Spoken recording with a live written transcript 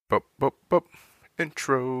Bup, bup, bup.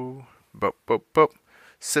 Intro. Bup, bup, bup.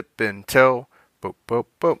 SipNTel. Bup, bup,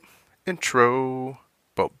 bup. Intro.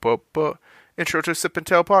 Bup, bup, bup. Intro to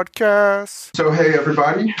SipNTel podcast. So, hey,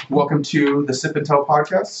 everybody. Welcome to the SipNTel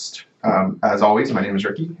podcast. As always, my name is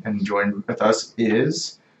Ricky, and joined with us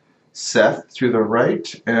is Seth to the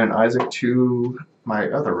right and Isaac to my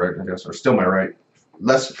other right, I guess, or still my right.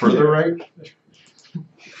 Less further right?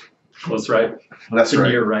 Close right. Less right.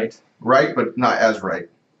 Near right. Right, but not as right.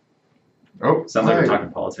 Oh, sounds like we're talking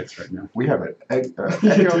politics right now. We have an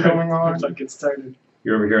echo going on. Let's get started.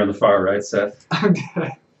 You're over here on the far right, Seth.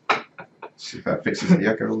 Okay. See if that fixes the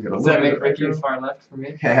echo. We get a Does that little make bit of Ricky echo. far left for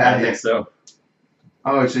me? I Yeah. think so.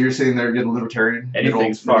 Oh, so you're sitting there getting libertarian?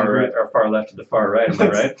 Anything's far right or far left to the far right, am I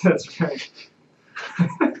right? That's right.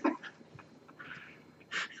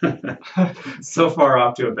 So far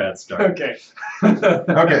off to a bad start. Okay.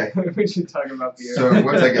 Okay. We should talk about beer. So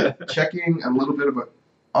once I get checking a little bit of an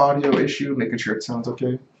audio issue, making sure it sounds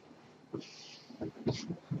okay.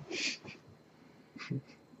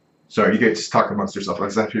 Sorry, you guys just talk amongst yourself.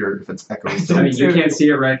 Let's not hear if it's echoing I still. mean, you can't see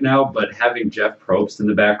it right now, but having Jeff Probst in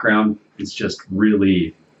the background is just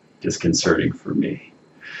really disconcerting for me.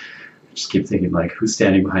 I just keep thinking, like, who's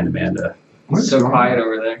standing behind Amanda? What's so going quiet on?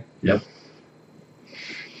 over there. Yep. Oh,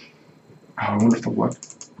 I wonder if the what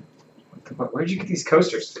Where'd you get these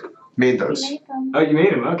coasters? made those. Made them. Oh, you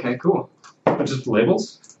made them. Okay, cool. Just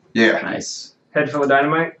labels? Yeah, Nice. Head full of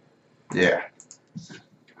dynamite. yeah.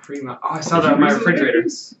 Free oh, I saw that on my refrigerator.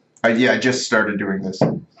 Yeah, I just started doing this.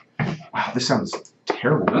 Wow, this sounds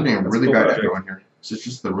terrible. We're getting a That's really cool bad project. echo in here. Is this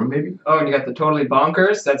just the room, maybe? Oh, and you got the totally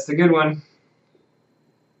bonkers. That's the good one.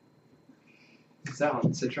 What's that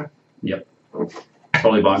one? Citra?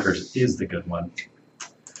 Totally Bonkers is the good one.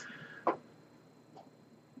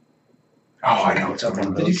 Oh, I know. It's up one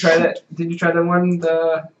of Did you those. try that? Did you try the one?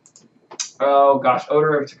 The oh gosh,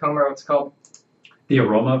 odor of Tacoma. What's it called? The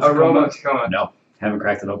aroma of Aroma Tacoma? of Tacoma. No, haven't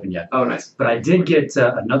cracked it open yet. Oh, nice. But I did get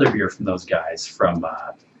another beer from those guys from,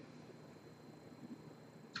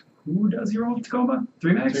 who does the aroma of Tacoma?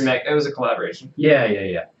 Three Mags? It was a collaboration. Yeah.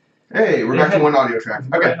 Hey, we're They back to had- one audio track.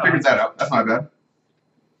 Okay, Right on. figured that out. That's not bad.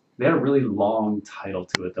 They had a really long title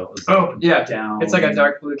to it, though. It was Oh, yeah. Down. It's like a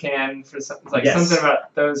dark blue can for something. It's like Yes. something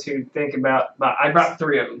about those who think about. But I brought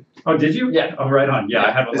 3 of them. Oh, did you? Yeah. Oh, right on. Yeah,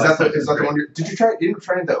 I had one. Is last that time. the one? Did you try? You didn't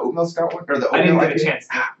try the oatmeal stout one or the I oatmeal didn't get a IPA? chance.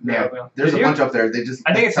 Man, Oatmeal. there's Did a you? bunch up there. They just.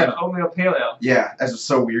 I think it's kind an oatmeal pale ale. Yeah, that's just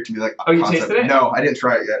so weird to me. Like, Oh, you concept. tasted it? No, I didn't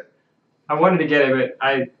try it yet. I wanted to get it, but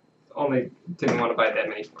I only didn't want to buy that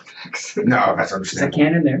many 4-packs. No, that's Is that understandable.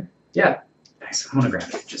 can in there? Yeah. Nice. I'm gonna grab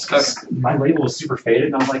it. Just because my label was super faded,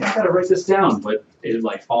 and I was like, I gotta write this down, but it had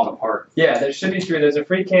like fallen apart. Yeah, there should be 3. There's a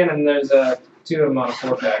free can and there's 2 of them on a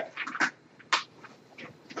 4-pack.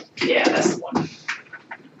 Yeah, that's the one.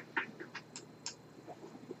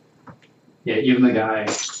 Yeah, even the guy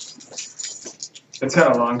It's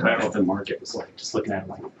got a long at title. the market was like, just looking at it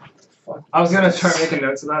like, fuck. I was gonna try making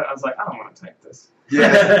notes about it. I was like, I don't want to type this.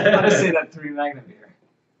 Yeah. I'll just say that 3 Magnum beer.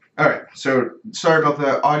 All right. So sorry about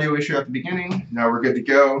the audio issue at the beginning. Now we're good to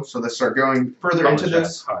go. So let's start going further into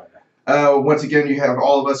this. Once again, you have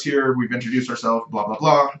all of us here. We've introduced ourselves. Blah blah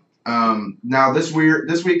blah. Now this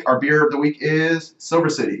week, our beer of the week is Silver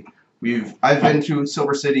City. I've been to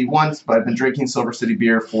Silver City once, but I've been drinking Silver City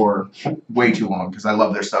beer for way too long because I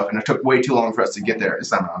love their stuff, and it took way too long for us to get there.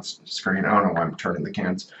 It's not on screen. I don't know why I'm turning the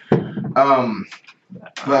cans.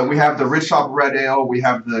 But we have the Rich Shop Red Ale, we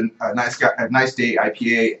have the Nice Day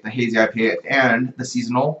IPA, the Hazy IPA, and the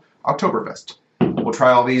seasonal Oktoberfest. We'll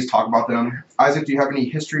try all these, talk about them. Isaac, do you have any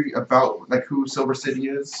history about like who Silver City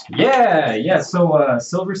is? Yeah. So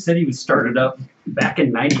Silver City was started up back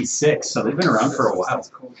in '96, so they've been around for a while. That's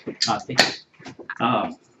cool. Thank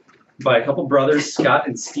you. By a couple brothers, Scott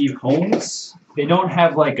and Steve Holmes. They don't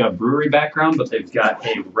have like a brewery background, but they've got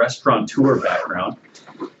a restaurateur background.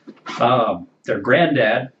 Their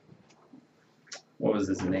granddad, what was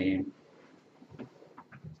his name?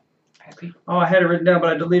 Oh, I had it written down,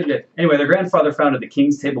 but I deleted it. Anyway, their grandfather founded the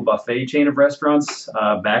King's Table Buffet chain of restaurants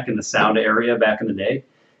back in the Sound area back in the day,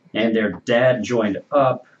 and their dad joined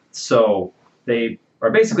up, so they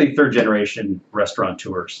are basically third-generation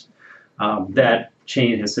restaurateurs. That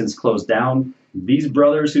chain has since closed down. These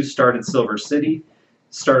brothers who started Silver City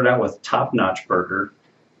started out with Top Notch Burger,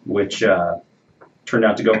 which turned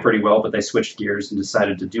out to go pretty well, but they switched gears and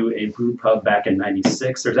decided to do a brew pub back in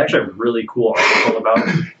 '96. There's actually a really cool article about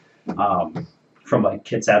it. From like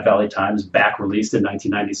Kitsap Valley Times, back released in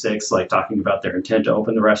 1996, like talking about their intent to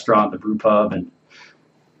open the restaurant, the brew pub, and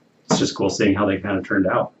it's just cool seeing how they kind of turned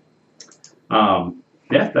out.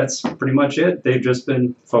 Yeah, that's pretty much it. They've just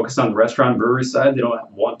been focused on the restaurant and brewery side. They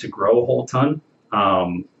don't want to grow a whole ton.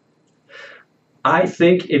 I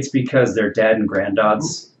think it's because their dad and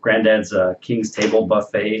granddad's King's Table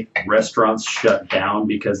buffet restaurants shut down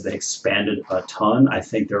because they expanded a ton. I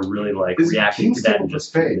think they're really like reacting to that and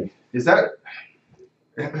just buffet. Was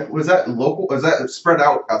that local? Was that spread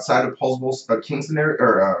out outside of Paulsville, Kingston area,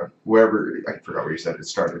 or wherever? I forgot where you said it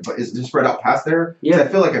started, but is it spread out past there? Yeah, I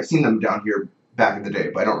feel like I've seen them down here back in the day,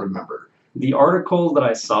 but I don't remember. The article that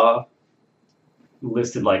I saw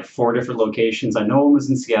listed like 4 different locations. I know one was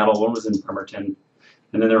in Seattle, one was in Bremerton,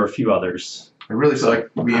 and then there were a few others. I really feel like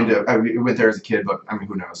we went there as a kid, but I mean,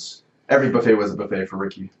 who knows? Every buffet was a buffet for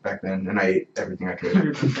Ricky back then, and I ate everything I could.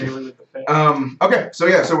 Every buffet was a buffet. Okay, so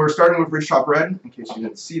we're starting with Ridge Top Red, in case you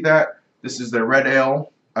didn't see that. This is their red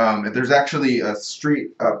ale. There's actually a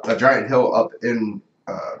street, a giant hill up in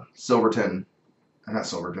Silverdale,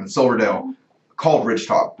 called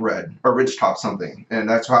Ridgetop Red, or Ridgetop something, and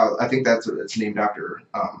that's how I think it's named after.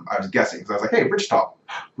 I was guessing because I was like, hey,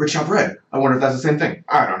 Ridgetop Red. I wonder if that's the same thing.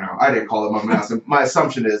 I don't know. I didn't call it my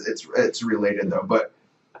assumption is it's related though. But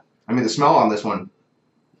I mean, the smell on this one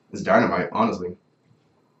is dynamite. Honestly,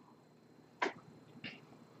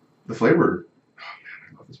 the flavor. Oh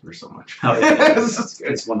man, I love this beer so much. Oh, yeah.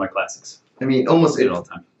 It's one of my classics. I mean, almost all the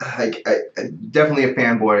time. Like, definitely a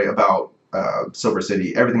fanboy about Silver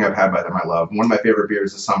City. Everything I've had by them, I love. One of my favorite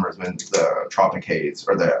beers this summer has been the Tropic Haze,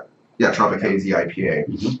 or Tropic Haze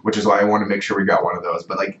IPA, which is why I want to make sure we got one of those.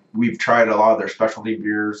 But like, we've tried a lot of their specialty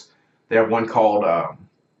beers. They have one called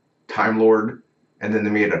Time Lord, and then they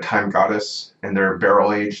made a Time Goddess, and they're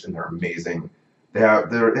barrel aged and they're amazing. They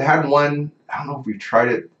had one. I don't know if we tried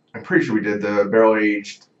it. I'm pretty sure we did the barrel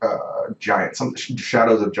aged Giant, some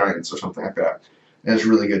Shadows of Giants or something like that, and it's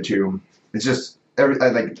really good too. It's just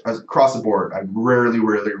across the board. I'm rarely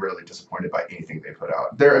disappointed by anything they put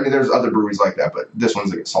out. There's other breweries like that, but this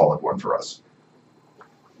one's a solid one for us.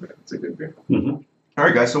 It's a good beer. Mm-hmm. All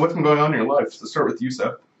right, guys. So what's been going on in your life? Let's start with you,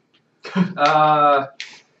 Seth.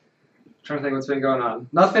 Trying to think what's been going on.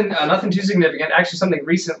 Nothing too significant. Actually, something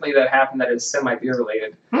recently that happened that is semi-beer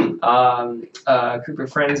related. A group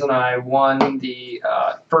of friends and I won the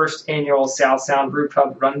first annual South Sound Brew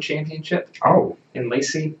Pub Run Championship. In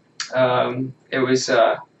Lacey. It was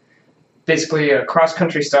basically a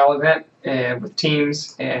cross-country style event with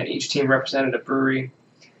teams, and each team represented a brewery,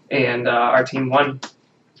 and our team won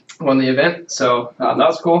the event. So that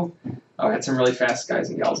was cool. I had some really fast guys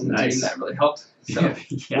and gals in the team that really helped. So,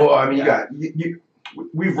 yeah. Well, I mean, I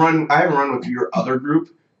haven't run with your other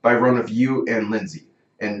group, but I've run with you and Lindsay.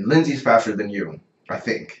 And Lindsay's faster than you, I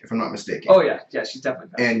think, if I'm not mistaken. Oh, yeah, she's definitely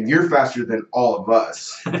faster. And you're faster than all of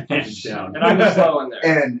us. And I'm the slow one there.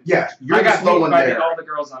 And yeah, you're the slow one there. All the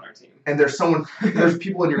girls on our team. And there's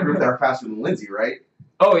people in your group that are faster than Lindsay, right?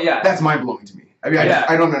 Oh, yeah. That's mind blowing to me. I mean,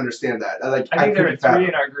 I don't understand that. I think there were 3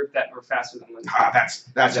 in our group that were faster than Lindsay.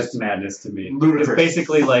 That's just madness to me. Ludicrous. It's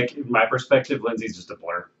basically, like, in my perspective, Lindsay's just a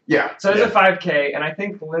blur. Yeah. So there's a 5K, and I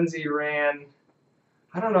think Lindsay ran,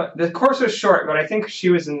 I don't know, the course was short, but I think she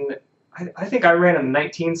was in, I think I ran in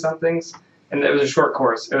 19-somethings, and it was a short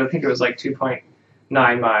course. I think it was like 2.9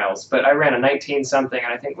 miles, but I ran a 19-something,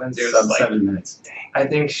 and I think Lindsay was like 7 minutes. Dang. I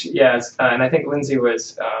think, and I think Lindsay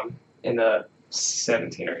was in the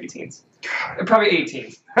 17 or 18s. God. Probably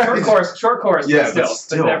 18. Short course, yeah, but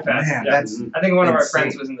still they're fast. Man, yeah. That's I think one of our insane.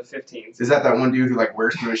 friends was in the 15s. Is that one dude who like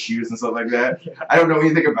wears through his shoes and stuff like that? Yeah. I don't know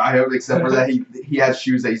anything about him except for that he has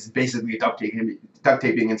shoes that he's basically duct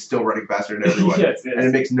taping and still running faster than everyone. Yes. And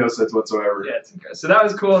it makes no sense whatsoever. Yeah, it's incredible. So that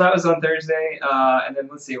was cool. That was on Thursday. And then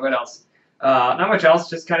let's see, what else? Not much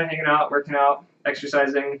else. Just kind of hanging out, working out,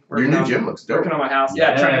 exercising. Your new gym looks dope. Working on my house.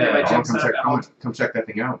 Yeah, trying to get my gym set up. Come check that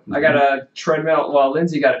thing out. I got a treadmill. Well,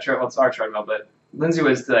 Lindsay got a treadmill. It's our treadmill, but Lindsay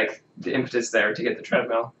was like the impetus there to get the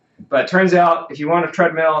treadmill. But it turns out, if you want a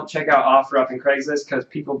treadmill, check out OfferUp and Craigslist, because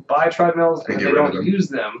people buy treadmills and they don't use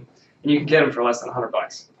them, and you can get them for less than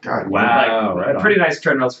 $100. God, wow, right on. Pretty nice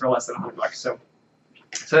treadmills for less than $100. So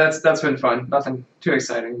that's been fun. Nothing too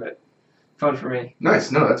exciting, but fun for me.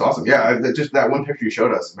 Nice. No, that's awesome. Yeah, just that one picture you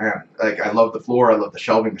showed us, man. Like, I love the floor. I love the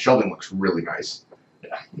shelving. The shelving looks really nice.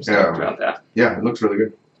 Yeah, I'm stoked about that. Yeah, it looks really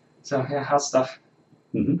good. So yeah, house stuff.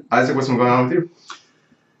 Mm-hmm. Isaac, what's been going on with you?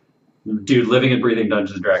 Dude, living and breathing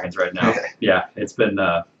Dungeons and Dragons right now. Yeah, it's been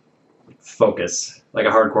focus, like a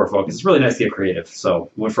hardcore focus. It's really nice to get creative. So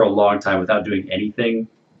went for a long time without doing anything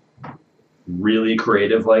really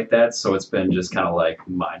creative like that. So it's been just kind of like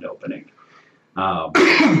mind opening.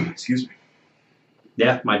 Excuse me.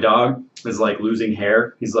 Yeah, my dog is like losing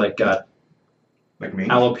hair. He's like got like me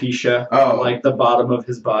alopecia on like the bottom of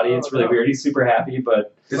his body. It's really weird. He's super happy,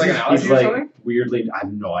 but is like an allergy he's or like something? weirdly. I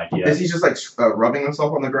have no idea. Is he just like rubbing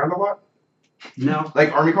himself on the ground a lot? No.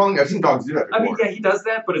 Like army crawling? I've seen dogs do that before. I mean, yeah, he does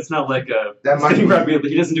that, but it's not like a That might thing be- where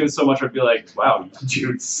he doesn't do it so much. I'd be like, wow,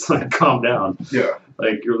 dude, like, calm down. Yeah.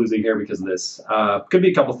 Like, you're losing hair because of this. Could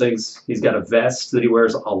be a couple things. He's got a vest that he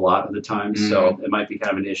wears a lot of the time, so it might be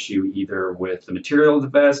kind of an issue either with the material of the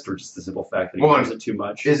vest or just the simple fact that he wears it too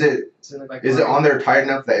much. Is it on there tight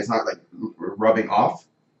enough that it's not like rubbing off?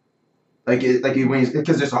 Because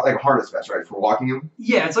there's like a harness vest, right, for walking him?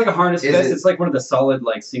 Yeah, it's like a harness vest. It's like one of the solid,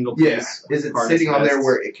 like, single piece. Yeah. Is it sitting on there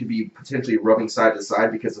where it could be potentially rubbing side to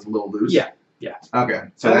side because it's a little loose? Yeah. Okay.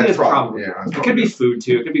 So I think that's it's probably. Yeah, it could be food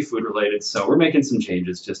too. It could be food related. So we're making some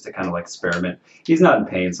changes just to kind of like experiment. He's not in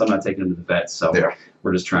pain, so I'm not taking him to the vet. So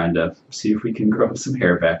we're just trying to see if we can grow some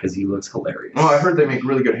hair back because he looks hilarious. Well, I heard they make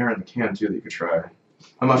really good hair in the can too that you could try.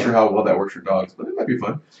 I'm not sure how well that works for dogs, but it might be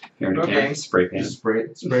fun. Hair in a can, spray pan. Just spray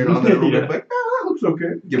it on there a little bit. Like, that looks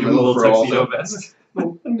okay. Give him a little tuxedo vest. A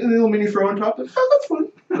little mini fro on top. That's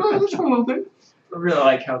fun. That's a fun little thing. I really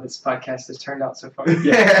like how this podcast has turned out so far.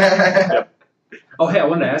 Yeah. Oh, hey, I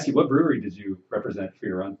wanted to ask you, what brewery did you represent for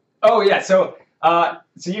your run? Oh, yeah. So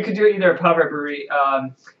you could do either a pub or a brewery.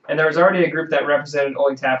 And there was already a group that represented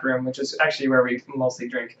Old Tap Room, which is actually where we mostly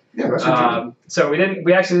drink. Yeah, that's so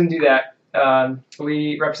we actually didn't do that.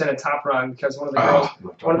 We represented Top Run because one of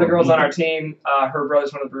the girls on our team, her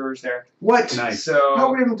brother's one of the brewers there. What? Nice. So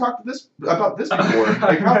how we haven't talked about this before?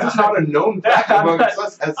 Like, how's this not a known fact amongst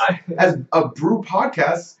us as a brew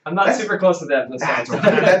podcast? I'm not super close to them.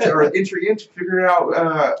 That's our entry into figuring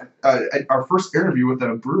out our first interview with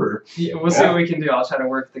a brewer. Yeah, we'll see what we can do. I'll try to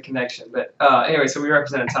work the connection. But anyway, so we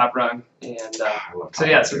represented Top Run, and so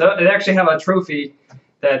they actually have a trophy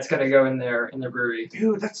that's going to go in their brewery.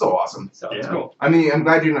 Dude, that's so awesome. So it's cool. I mean, I'm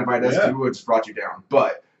glad you didn't invite us. We would have brought you down.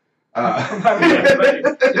 But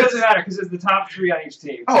it doesn't matter because it's the top 3 on each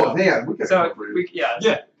team. Oh, yeah. We could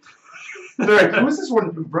yeah. They're like, who is this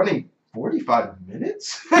one running 45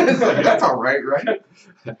 minutes? It's like, that's all right?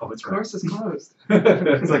 Oh, of course it's closed.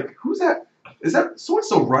 It's like, who's that? Is that someone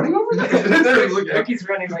still running over there? Ricky's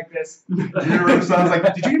running like this. So I was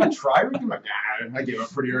like, did you even try, Ricky? I'm like, nah, I gave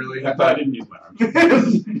up pretty early. I didn't use my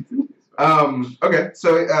arms. Okay,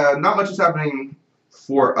 so not much is happening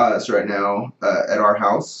for us right now at our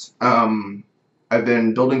house. I've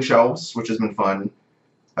been building shelves, which has been fun.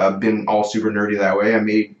 I've been all super nerdy that way. I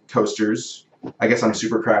made coasters. I guess I'm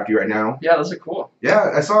super crafty right now. Yeah, those are cool.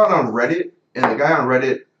 Yeah, I saw it on Reddit, and the guy on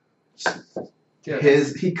Reddit,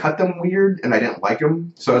 he cut them weird, and I didn't like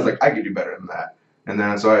him, so I was like, I could do better than that. And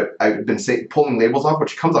then so I've been pulling labels off,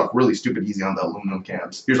 which comes off really stupid easy on the aluminum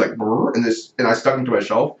cans. He was like, and I stuck them to my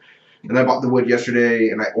shelf, and I bought the wood yesterday,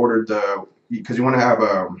 and I ordered because you want to have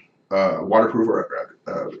a waterproof or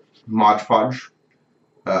Mod Podge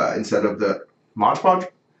instead of the Mod Podge.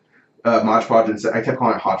 Mod Podge instead. I kept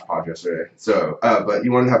calling it Hodgepodge yesterday. So, but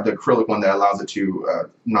you want to have the acrylic one that allows it to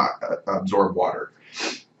not absorb water.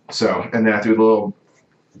 So, and then I threw the little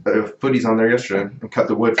footies on there yesterday and cut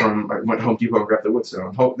the wood I went to Home Depot and grabbed the wood.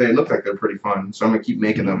 So, they look like they're pretty fun. So I'm gonna keep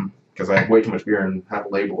making them because I have way too much beer and have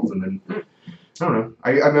labels. And then I don't know.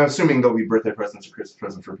 I'm assuming there'll be birthday presents or Christmas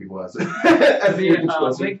presents for people as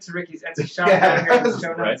the link to Ricky's Etsy shop down here in the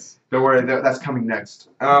show notes. Don't worry, that's coming next.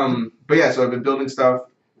 But yeah, so I've been building stuff.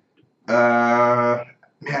 Man, I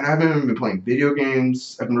haven't even been playing video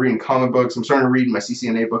games. I've been reading comic books. I'm starting to read my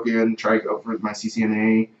CCNA book again, try to go for my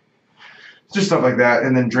CCNA. Just stuff like that,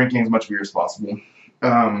 and then drinking as much beer as possible.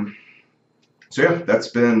 So yeah, that's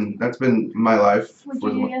been my life. What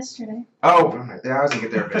did you do yesterday? Oh, yeah, I was gonna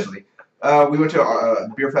get there eventually. We went to a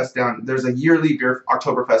beer fest down. There's a yearly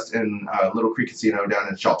Oktoberfest in Little Creek Casino down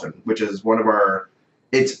in Shelton, which is one of our.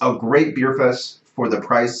 It's a great beer fest for the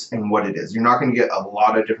price and what it is. You're not going to get a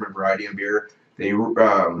lot of different variety of beer. They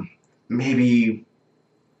maybe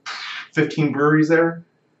 15 breweries there,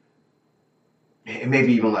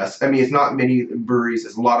 maybe even less. I mean, it's not many breweries.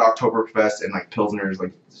 It's a lot of Oktoberfest and like Pilsners,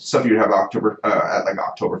 like stuff you'd have at like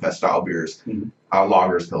Oktoberfest style beers,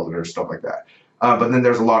 lagers, Pilsners, stuff like that. But then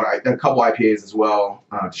there's a couple IPAs as well.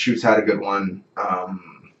 Shoots had a good one.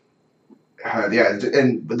 Yeah,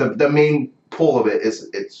 and the main pull of it is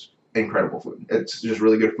it's incredible food. It's just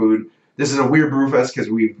really good food. This is a weird brew fest because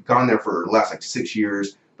we've gone there for the last 6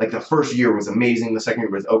 years. Like the first year was amazing. The second year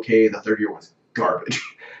was okay. The third year was garbage.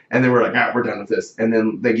 And then we're like, we're done with this. And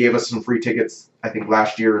then they gave us some free tickets, I think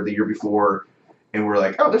last year or the year before. And we're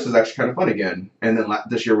like, this is actually kind of fun again. And then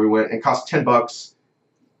this year we went. It cost $10.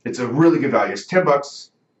 It's a really good value. It's $10.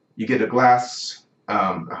 You get a glass. They're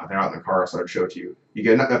not in the car, so I'd show it to you. You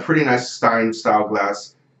get a pretty nice Stein style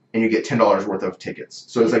glass, and you get $10 worth of tickets.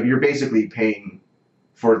 So it's like you're basically paying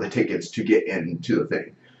for the tickets to get into the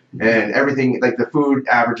thing. And everything, like the food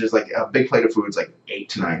averages, like a big plate of food is like 8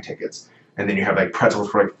 to 9 tickets. And then you have like pretzels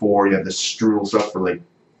for like 4. You have the strudel stuff for like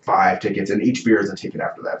 5 tickets, and each beer is a ticket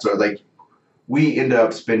after that. So like we ended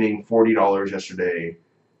up spending $40 yesterday,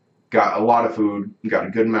 got a lot of food, got a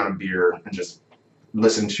good amount of beer, and just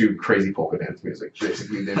listened to crazy polka dance music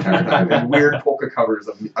basically the entire time, and weird polka covers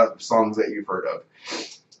of songs that you've heard of.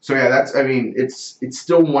 So yeah, it's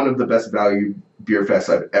still one of the best value beer fests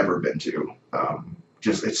I've ever been to.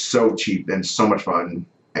 Just it's so cheap and so much fun,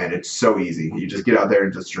 and it's so easy. You just get out there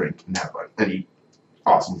and just drink and have fun and eat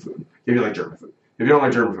awesome food. If you like German food. If you don't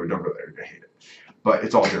like German food, don't go there. You're gonna hate it. But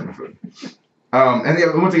it's all German food. And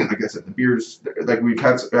the one thing, like I said, the beers, like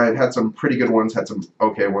I had some pretty good ones, had some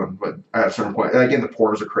okay ones, but at a certain point, and again, the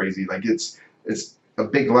pours are crazy. Like it's a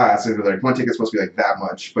big glass, and like one ticket's supposed to be like that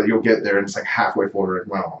much, but you'll get there and it's like halfway full. Like,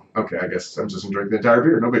 well, okay, I guess I'm just gonna drink the entire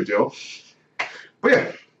beer, no big deal. But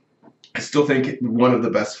yeah, I still think one of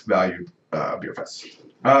the best value beer fests.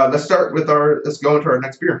 Let's go into our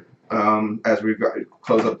next beer. As we've got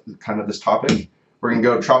close up kind of this topic, we're gonna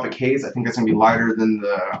go Tropic Haze. I think it's gonna be lighter than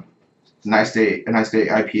the Nice Day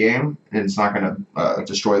IPA, and it's not gonna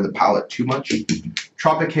destroy the palate too much.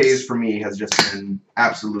 Tropic Haze for me has just been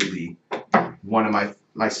absolutely one of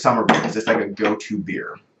my summer beers. It's like a go-to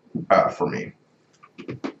beer for me.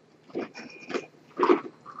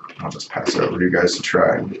 I'll just pass it over to you guys to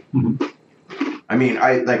try. Mm-hmm. I mean,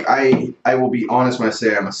 I will be honest when I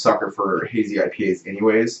say I'm a sucker for hazy IPAs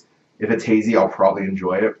anyways. If it's hazy, I'll probably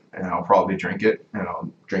enjoy it, and I'll probably drink it, and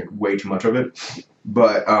I'll drink way too much of it.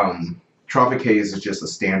 But Tropic Haze is just a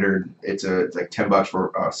standard. It's like $10 for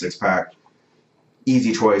a 6-pack.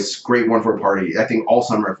 Easy choice, great one for a party. I think all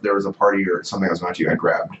summer, if there was a party or something I was going to, I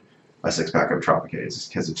grabbed a 6-pack of Tropic Haze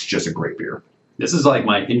because it's just a great beer. This is like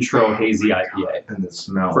my intro hazy IPA. And the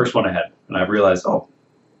smell. First one I had, and I realized, oh,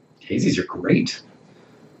 hazies are great.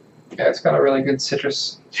 Yeah, it's got a really good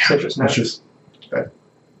citrus note. Just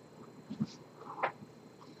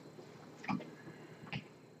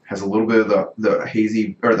has a little bit of the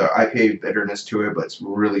hazy or the IPA bitterness to it, but it's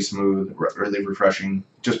really smooth, really refreshing,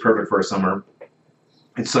 just perfect for a summer.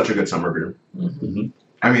 It's such a good summer beer. Mm-hmm.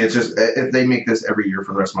 I mean, it's just if they make this every year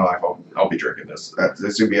for the rest of my life, I'll be drinking this.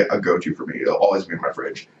 This gonna be a go-to for me. It'll always be in my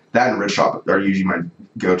fridge. That and Red Shop are usually my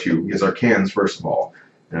go-to because our cans, first of all,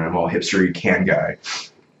 and I'm all hipstery can guy,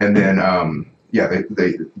 and then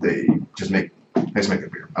they just make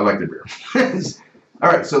good beer. I like the beer.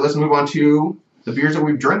 All right, so let's move on to the beers that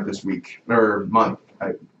we've drank this week or month,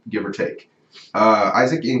 give or take.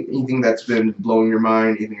 Isaac, anything that's been blowing your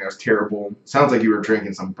mind? Anything that was terrible? Sounds like you were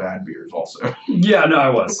drinking some bad beers also. Yeah, no, I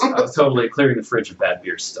was totally clearing the fridge of bad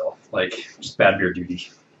beers still. Like, just bad beer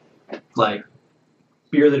duty. Like,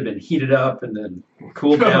 beer that had been heated up and then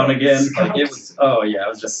cooled down again. Like, it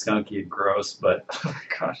was just skunky and gross. But, oh my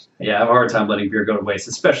gosh. Yeah, I have a hard time letting beer go to waste,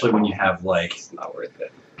 especially when you have, like, it's not worth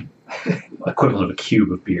it. Equivalent of a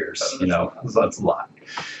cube of beers, you know, so that's a lot.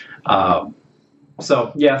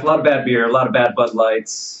 So yeah, a lot of bad beer, a lot of bad Bud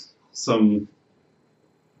Lights, some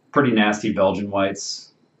pretty nasty Belgian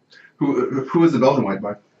whites. Who is the Belgian white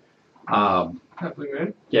by? Blue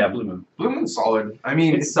Moon? Yeah, Blue Moon. Blue Moon's solid. I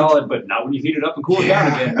mean, it's solid, but not when you heat it up and cool it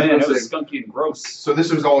down again. Man, it was skunky and gross. So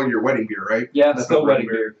this was all your wedding beer, right? Yeah, that's still wedding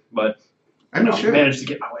beer, but I managed to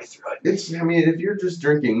get my way through it. I mean, if you're just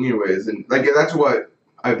drinking anyways, and like that's what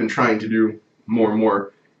I've been trying to do more and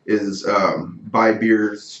more is buy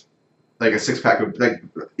beers, like a 6-pack of, like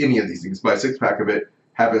any of these things, buy a 6-pack of it,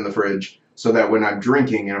 have it in the fridge, so that when I'm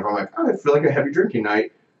drinking, and if I'm like, I feel like a heavy drinking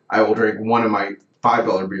night, I will drink one of my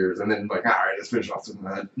 $5 beers, and then like, all right, let's finish off some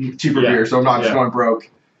of that cheaper beer, so I'm not just going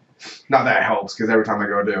broke. Not that it helps, because every time I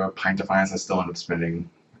go to a Pint Defiance, I still end up spending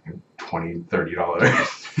 $20,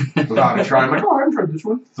 $30. Without me trying, I'm like, oh, I haven't tried this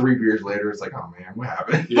one. 3 beers later, it's like, oh man, what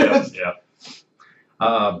happened? Yeah.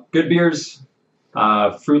 Good beers,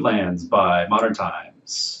 Fruitlands by Modern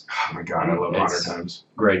Times. Oh my god, I love Modern Times.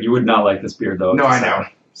 Great. You would not like this beer though. No, I know.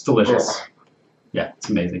 It's delicious. Yeah, it's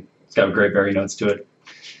amazing. It's got great berry notes to it.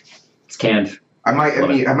 It's canned. I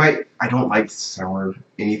don't like sour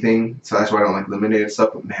anything, so that's why I don't like lemonade and stuff.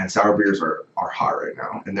 But man, sour beers are hot right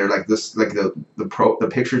now, and they're like this, like the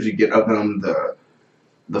pictures you get of them,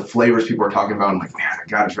 the flavors people are talking about. I'm like, man, I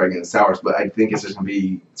gotta try getting the sours, but I think it's just gonna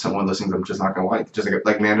be some one of those things I'm just not gonna like. Just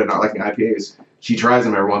like Amanda not liking IPAs. She tries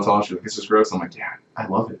them every once in a while. She's like, it's just gross. I'm like, yeah, I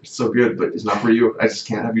love it. It's so good, but it's not for you. I just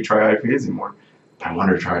can't have you try IPAs anymore. I want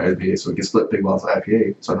her to try IPA so we can split big bottles of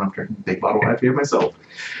IPA, so I don't have to drink a big bottle of IPA myself.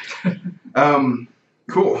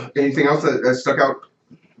 Cool. Anything else that stuck out?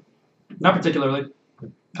 Not particularly.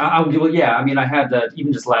 I had that,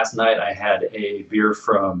 even just last night, I had a beer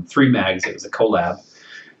from Three Mags. It was a collab.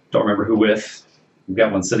 Don't remember who with. We've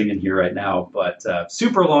got one sitting in here right now, but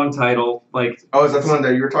super long title. Like, oh, is that the one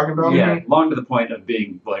that you were talking about? Yeah, long to the point of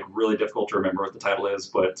being like really difficult to remember what the title is,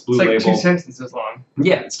 but it's Blue Label. It's like 2 sentences long.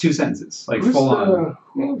 Yeah, it's 2 sentences, like full on.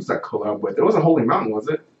 Who was that collab with? It wasn't Holy Mountain, was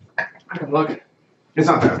it? I can look. It's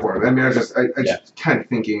not that important. I mean, I just kind of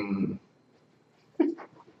thinking.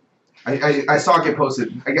 I saw it get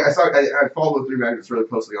posted. I follow the 3 Magnets really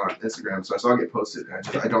closely on Instagram, so I saw it get posted. And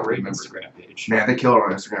I don't remember. Instagram page. Man, they kill it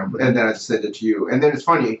on Instagram. And then I just sent it to you. And then it's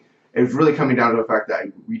funny. It's really coming down to the fact that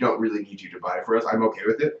we don't really need you to buy it for us. I'm okay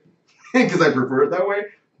with it because I prefer it that way.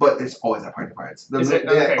 But it's always that Pint Defiance.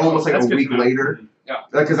 Okay, almost cool. like That's a week good. later. Yeah.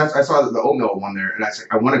 Because I saw the oatmeal one there, and I was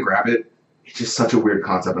like, I want to grab it. It's just such a weird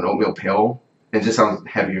concept, an oatmeal pale. It just sounds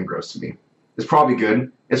heavy and gross to me. It's probably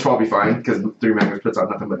good. It's probably fine because 3 Magnets puts out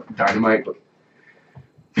nothing but dynamite. But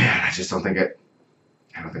man, I just don't think it.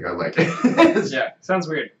 I don't think I like it. Yeah, sounds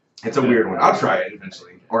weird. It's a weird one. I'll try it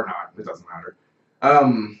eventually, or not. It doesn't matter.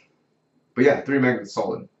 But yeah, 3 Magnets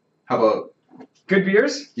solid. How about good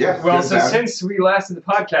beers? Yeah. Well, good, so bad. since we last did the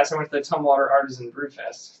podcast, I went to the Tumwater Artisan Brew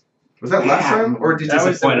Fest. Was that last time, or did you? That was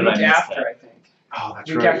the disappointed I week missed after, that. I think. Oh, that's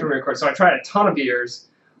Week right. after we recorded. So I tried a ton of beers.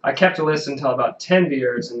 I kept a list until about 10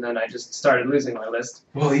 beers, and then I just started losing my list.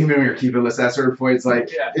 Well, even when you're keeping lists, at a certain point, it's like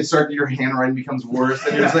your handwriting becomes worse,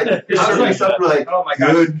 and you're just like you're starting stuff like Oh my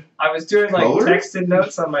gosh. good. I was doing like Color? texted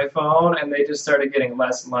notes on my phone, and they just started getting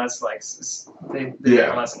less and less they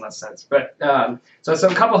made less and less sense. But so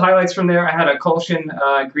a couple highlights from there. I had a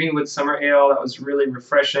Kolshin Greenwood Summer Ale that was really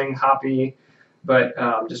refreshing, hoppy, but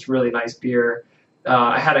just really nice beer.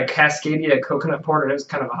 I had a Cascadia Coconut Porter. It was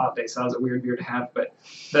kind of a hot day, so that was a weird beer to have, but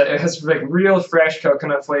it has like real fresh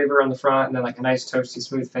coconut flavor on the front, and then like a nice toasty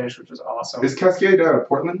smooth finish, which was awesome. Is Cascade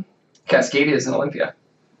Portland? Cascadia is in Olympia.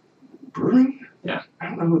 Brewing? Yeah. I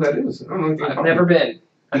don't know who that is. I don't know anything I've about never been.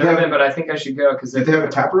 I've Did never they been, but I think I should go because Did they have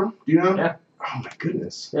a tap room? Do you know? Yeah. Oh my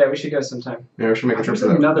goodness. Yeah, we should go sometime. Yeah, we should make a trip There's to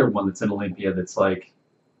that. another one that's in Olympia that's like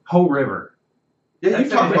Ho River. Yeah, you've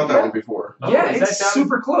That's talked about Olympia? that one before. Oh, Yeah, is it's that down-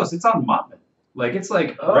 super close. It's on Mottman. Like it's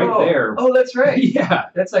like right there. Oh, that's right. Yeah.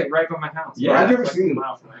 That's like right by my house. Yeah. I've never That's seen a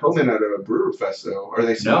mile from my house. Homan at a brewer fest though. Are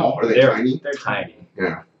they small? Are they they're tiny? They're tiny.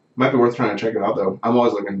 Yeah. Might be worth trying to check it out though. I'm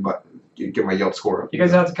always looking but get my Yelp score up. You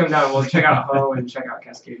guys have to come down. We'll check out Ho and check out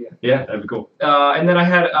Cascadia. Yeah, that'd be cool. And then I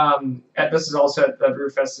had this is also at the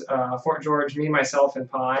Brewfest, Fort George, me, myself, and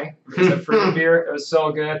Pie. It's a fruited beer. It was so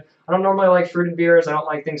good. I don't normally like fruited beers. I don't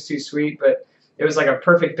like things too sweet, but it was like a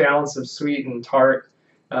perfect balance of sweet and tart.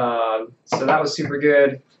 So that was super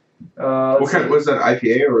good. What kind? Was that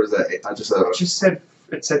IPA or is that just a?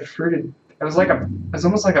 It said fruited. It was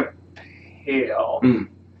almost like a pale. Mm.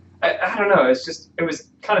 I don't know. It was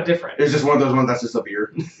kind of different. It's just one of those ones that's just a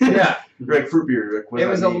beer. Yeah. You're like fruit beer. Like, what It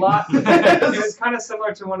does was that a mean? lot. It was kind of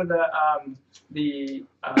similar to one of not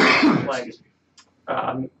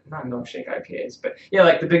milkshake IPAs, but yeah,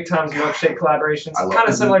 like the Big Tom's milkshake collaborations. I love Kind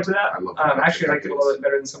of them. similar to that. I love Actually, I liked it a little bit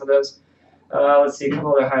better than some of those. Let's see, a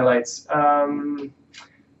couple other highlights.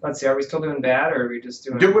 Let's see, are we still doing bad, or are we just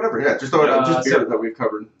doing? Do whatever. Yeah, just throw it out. Just beer so- that we've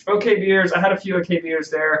covered. Okay beers. I had a few okay beers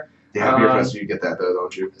there. Yeah, beer fest. You get that though,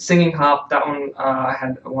 don't you? Singing Hop, that one I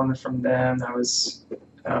had one from them. That was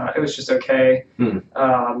it was just okay.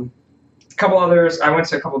 A couple others. I went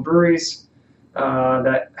to a couple breweries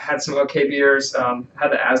that had some okay beers.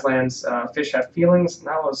 Had the Aslan's Fish Have Feelings, and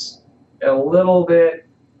that was a little bit.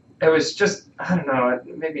 It was just I don't know.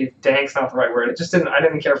 Maybe dank's not the right word. I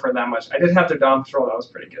didn't care for it that much. I did have their Dom Patrol. That was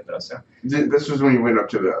pretty good though. So. This was when you went up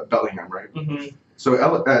to Bellingham, right? Mm-hmm. So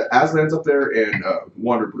Aslan's up there and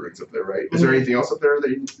Wander Brewing's up there, right? Is there anything else up there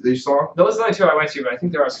that you saw? Those are the only two I went to, but I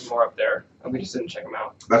think there are some more up there. We just didn't check them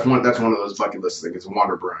out. That's one of those bucket list things.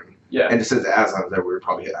 Wander Brewing. Yeah. And it says Aslan there. We would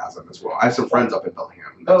probably hit Aslan as well. I have some friends up in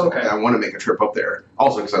Bellingham. Oh, okay. I want to make a trip up there.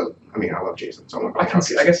 Also because I love Jason, so I want to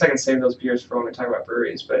go. I guess I can save those beers for when we talk about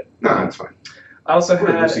breweries, but No, that's fine. I also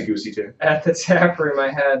We're had loosey goosey too. at the tap room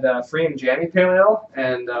I had Freedom Jammy Pale Ale,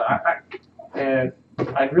 and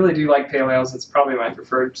I really do like pale ales. It's probably my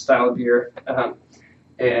preferred style of beer,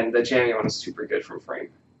 and the jammy one is super good from Frame.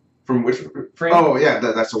 From which? Frame. Oh yeah,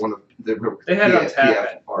 that's the one of the. They had it on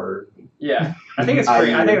tap. PFR. Yeah, I think it's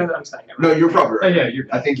Frame. I think I'm saying it right. No, you're probably right. Oh, yeah,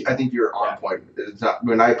 I think you're on point. It's not,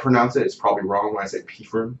 when I pronounce it, it's probably wrong when I say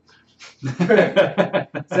PFRM. Is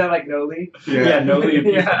that like Noli? Yeah,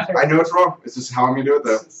 Noli. Yeah. I know it's wrong. It's just how I'm gonna do it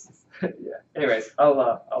though. Yeah. Anyways,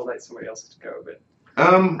 I'll let somebody else go, but I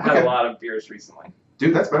had Okay. a lot of beers recently.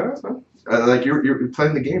 Dude, that's badass, man. Like you're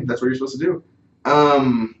playing the game. That's what you're supposed to do.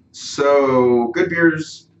 So good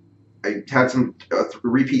beers. I had some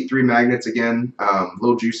repeat 3 Magnets again. A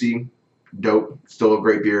little juicy, dope. Still a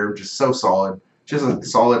great beer. Just so solid. Just a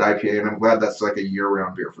solid IPA, and I'm glad that's like a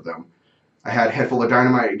year-round beer for them. I had Head Full of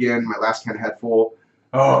Dynamite again. My last can of Head Full.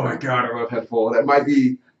 Oh my god, I love Head Full. That might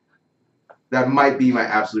be my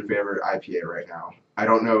absolute favorite IPA right now. I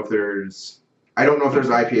don't know if there's an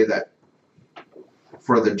IPA that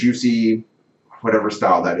for the juicy, whatever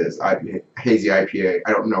style that is, IPA, hazy IPA.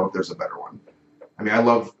 I don't know if there's a better one. I mean, I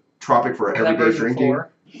love Tropic for everyday drinking.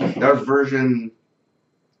 4? That was version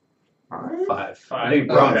 5. 5. I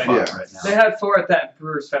think Oh, we're yeah. right now. They had 4 at that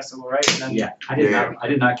Brewers Festival, right? And then Yeah, I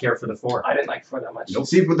did not care for the 4. I didn't like 4 that much. Nope.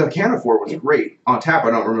 See, but the can of 4 was great. On tap,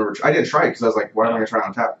 I don't remember. I didn't try it because I was like, why am I going to try it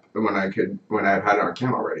on tap when I've had it on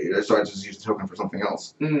can already? So I just used the token for something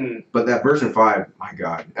else. Mm. But that version 5, my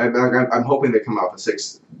god. I'm hoping they come out with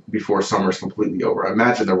 6 before summer's completely over. I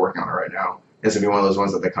imagine they're working on it right now. It's going to be one of those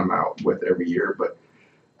ones that they come out with every year. But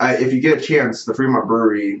if you get a chance, the Fremont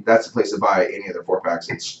Brewery, that's the place to buy any of their 4-packs.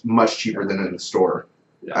 It's much cheaper than in the store.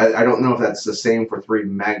 Yeah. I don't know if that's the same for 3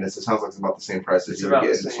 magnets. It sounds like it's about the same price as you would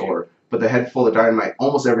get in the store. But the Head Full of Dynamite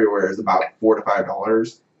almost everywhere is about $4 to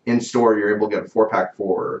 $5. In store, you're able to get a 4-pack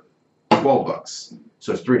for $12.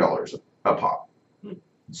 So it's $3 a pop. Hmm.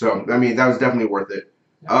 So I mean, that was definitely worth it.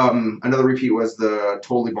 Another repeat was the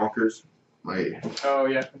Totally Bonkers. Oh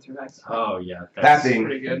yeah, that's nice. Oh yeah, That thing,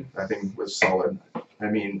 pretty good. that thing was solid. I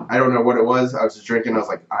mean, I don't know what it was. I was just drinking. I was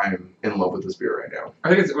like, I'm in love with this beer right now. I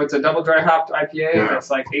think it's a double dry hopped IPA. Yeah. That's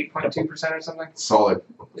like 8.2% or something. Solid.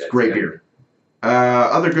 Yeah, it's Great good. beer.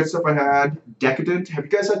 Other good stuff I had, Decadent. Have you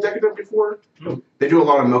guys had Decadent before? No. They do a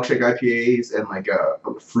lot of milkshake IPAs and like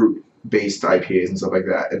fruit-based IPAs and stuff like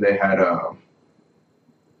that. And they had a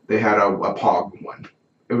Pog one.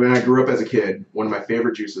 And when I grew up as a kid, one of my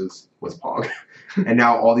favorite juices was Pog. And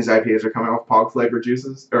now all these IPAs are coming off Pog flavored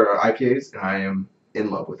juices or IPAs, and I am in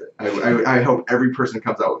love with it. I hope every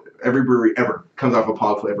brewery ever comes off a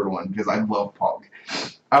Pog flavored one because I love Pog.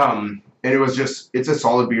 And it's a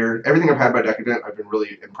solid beer. Everything I've had by Decadent, I've been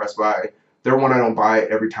really impressed by. They're one I don't buy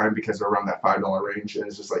every time because they're around that $5 range, and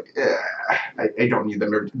it's just like, I don't need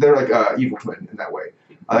them. They're like Evil Twin in that way.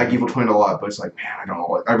 I like Evil Twin a lot, but it's like, man, I don't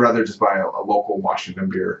know. I'd rather just buy a local Washington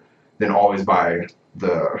beer than always buy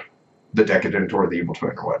the Decadent or the Evil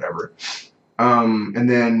Twin or whatever. And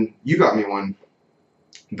then you got me one,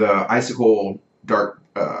 the Icicle Dark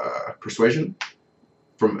Persuasion.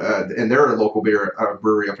 And they're a local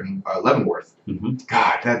brewery up in Leavenworth. Mm-hmm.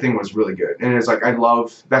 God, that thing was really good. And it's like,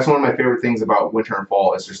 that's one of my favorite things about winter and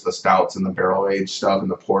fall is just the stouts and the barrel-aged stuff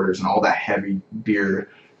and the porters and all that heavy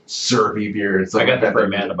beer, syrupy beer. It's like I got that for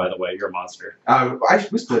Amanda, by the way. You're a monster.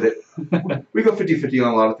 We split it. We go 50-50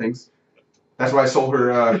 on a lot of things. That's why I sold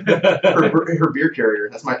her her beer carrier.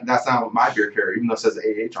 That's not my beer carrier, even though it says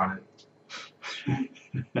AH on it.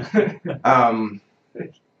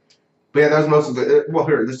 But yeah, that was most of the. Well,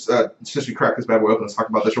 here, since we cracked this bad boy open, let's talk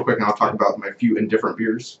about this real quick, and I'll talk about my few indifferent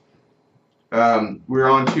beers. We're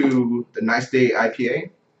on to the Nice Day IPA.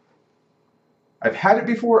 I've had it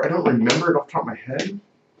before. I don't remember it off the top of my head.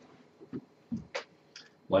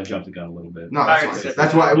 Well, I jumped the gun a little bit. No, that's fine.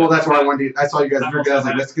 That's why. Well, that's why I wanted. I saw you guys drinking. I was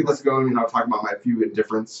like, let's go, and I'll talk about my few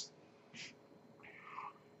indifferents.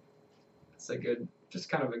 It's a good. Just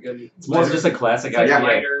kind of a good. It's more just a classic Yeah. IPA.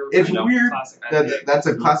 Lighter, It's you know, weird classic IPA. That's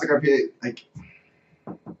a classic IPA. Like,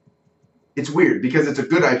 it's weird because it's a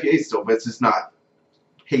good IPA still, but it's just not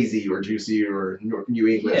hazy or juicy or New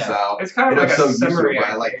England Yeah. style. It's kind of And like I'm a so used to it, summery but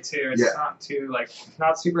I IPA like- too. It's yeah.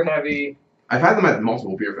 not super heavy. I've had them at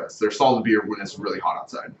multiple beer fests. They're solid beer when it's really hot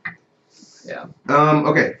outside. Yeah.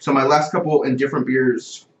 Okay, so my last couple indifferent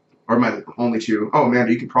beers, or my only two. Oh,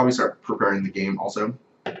 Amanda, you could probably start preparing the game also.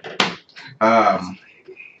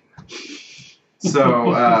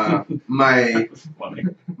 So my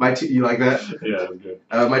two, you like that? Yeah, it was good.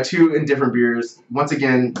 My two indifferent beers. Once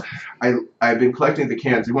again, I've been collecting the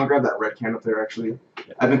cans. You want to grab that red can up there? Actually,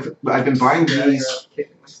 I've been buying these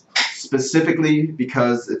specifically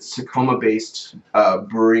because it's Tacoma-based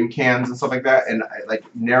brewing cans and stuff like that, and I like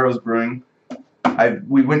Narrows Brewing.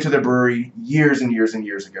 We went to their brewery years and years and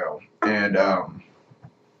years ago, and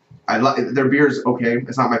I like their beer is okay.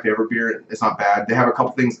 It's not my favorite beer. It's not bad. They have a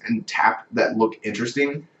couple things in tap that look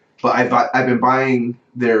interesting, but I've been buying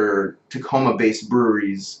their Tacoma-based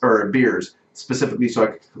breweries or beers specifically so I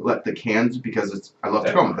could collect the cans because I love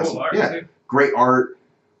Tacoma. Cool art too. Great art,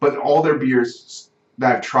 but all their beers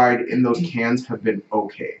that I've tried in those cans have been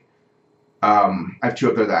okay. I have two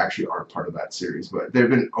up there that actually aren't part of that series, but they've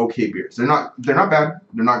been okay beers. They're not bad.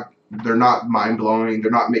 They're not mind blowing. They're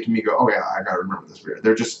not making me go, oh yeah, I gotta remember this beer.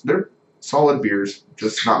 They're solid beers,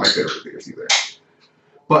 just not my favorite beers either.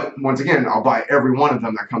 But once again, I'll buy every one of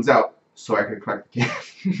them that comes out so I can collect the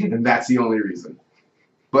can, and that's the only reason.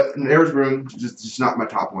 But Narrows Brewing, just not my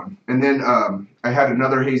top one. And then I had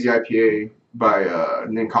another hazy IPA by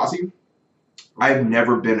Ninkasi. I've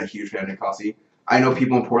never been a huge fan of Ninkasi. I know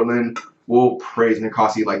people in Portland will praise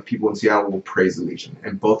Ninkasi like people in Seattle will praise the Elysian.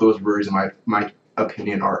 And both those breweries, in my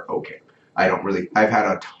opinion, are okay. I've had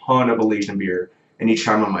a ton of Elysian beer, and each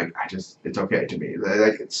time I'm like, it's okay to me.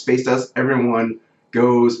 Like, Space Dust, everyone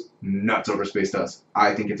goes nuts over Space Dust.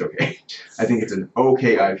 I think it's okay. I think it's an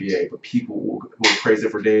okay IPA, but people will praise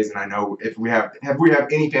it for days. And I know if we have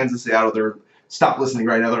any fans in Seattle, they're stop listening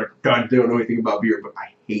right now. They're like, God, they don't know anything about beer. But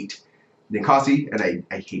I hate Ninkasi and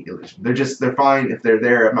I hate Elysian. They're fine if they're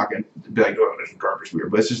there. I'm not gonna be like, oh, this is garbage beer,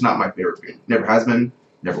 but it's just not my favorite beer. Never has been,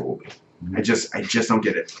 never will be. I just don't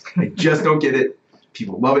get it. I just don't get it.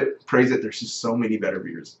 People love it, praise it. There's just so many better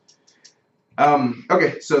beers.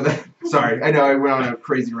 Okay, so sorry, I know I went on a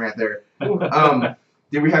crazy rant there.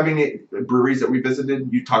 Did we have any breweries that we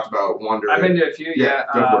visited? You talked about Wander. I've been to a few, yeah.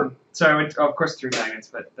 Go for it. So I went, of course, Three Magnets,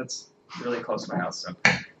 but that's really close to my house.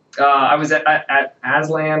 So I was at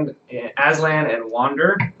Aslan and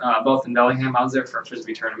Wander, both in Bellingham. I was there for a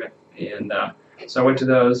Frisbee tournament, and so I went to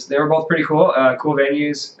those. They were both pretty cool. Cool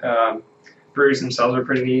venues. Breweries themselves were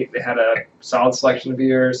pretty neat. They had a solid selection of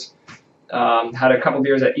beers. Had a couple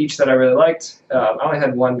beers at each that I really liked. I only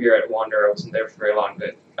had one beer at Wander. I wasn't there for very long,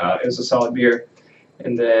 but it was a solid beer.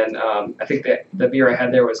 And then I think the beer I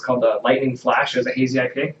had there was called the Lightning Flash. It was a hazy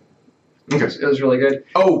IPA. Okay. It was really good.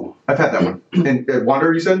 Oh, I've had that one. And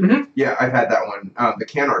Wander, you said? Mm-hmm. Yeah, I've had that one. The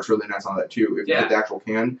can art's really nice on that, too. If you get the actual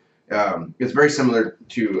can. It's very similar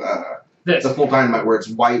to the Full Dynamite, where it's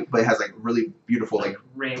white, but it has like really beautiful like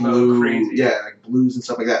rainbow, blue, crazy. Yeah, like blues and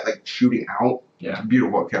stuff like that, like shooting out. Yeah. It's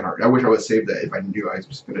beautiful can art. I wish I would have saved that if I knew I was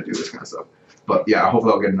just going to do this kind of stuff. But yeah,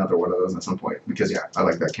 hopefully I'll get another one of those at some point because yeah, I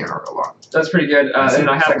like that can art a lot. That's pretty good. And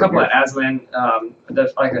I had a couple at Aslan.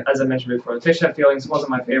 Like as I mentioned before, the Fish Head Feelings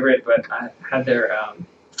wasn't my favorite, but I had their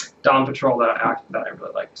Dawn Patrol that I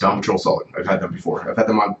really liked. Dawn Patrol solid. I've had them before. I've had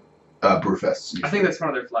them on Brewfest. I think that's one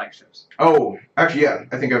of their flagships. Oh, actually, yeah.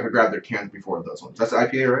 I think I've grabbed their cans before of those ones. That's the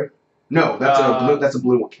IPA, right? No, that's a blue. That's a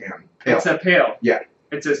blue can. Pale. It's a pale. Yeah.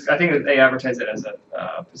 It's I think that they advertise it as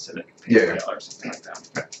a Pacific pale or something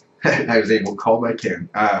like that. I was able to call my can.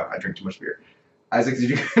 I drink too much beer. Isaac, did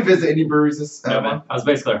you visit any breweries this month? I was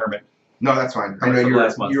basically a hermit. No, that's fine. I know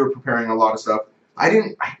you were preparing a lot of stuff.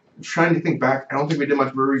 I'm trying to think back. I don't think we did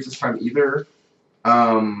much breweries this time either.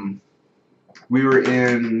 We were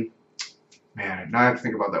in. Man, now I have to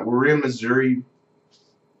think about that. Were we in Missouri?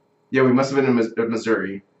 Yeah, we must have been in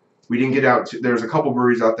Missouri. We didn't get out. There was a couple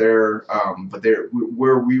breweries out there, but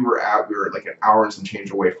where we were at, we were like an hour and some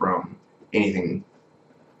change away from anything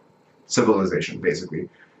civilization, basically.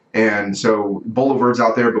 And so Boulevard's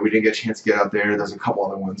out there, but we didn't get a chance to get out there. There's a couple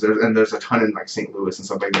other ones. There's a ton in like St. Louis and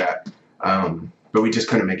stuff like that. But we just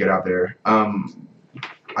couldn't make it out there.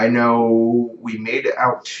 I know we made it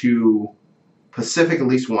out to Pacific at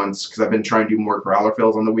least once because I've been trying to do more growler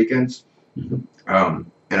fills on the weekends.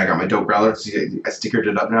 And I got my dope growler. I stickered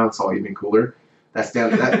it up now. It's all even cooler. That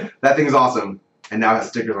thing is awesome. And now it has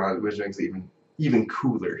stickers on it, which makes it even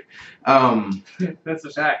cooler. That's a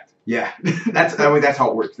fact. Yeah, that's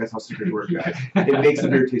how it works. That's how stickers work, guys. It makes the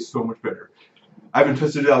beer taste so much better. I haven't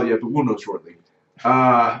tested it out yet, but we'll know shortly.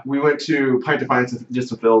 We went to Pint to find just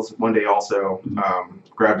some fills one day also.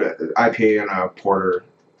 Grabbed an IPA and a porter,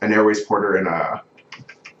 an Airways porter and a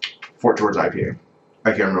Fort George IPA.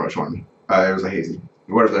 I can't remember which one. It was a hazy.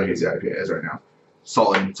 Whatever the hazy IPA is right now.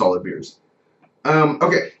 Solid beers.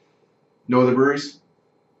 Okay. No other breweries?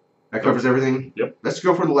 That covers everything? Yep. Let's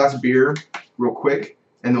go for the last beer real quick,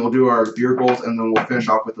 and then we'll do our beer goals, and then we'll finish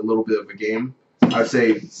off with a little bit of a game. I'd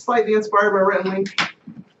say slightly inspired by Rhett and Link.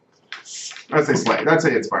 I'd say slightly. I'd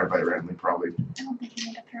say inspired by Rhett and Link, probably. I don't think you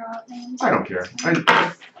need to throw out names. I don't care.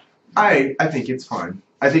 I think it's fine.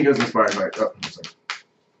 I think it was inspired by... Oh, I'm sorry.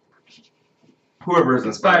 Whoever is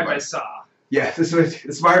inspired by Saw. Yeah, this was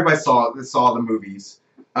inspired by Saw the movies.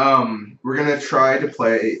 We're going to try to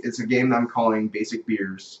play... It's a game that I'm calling Basic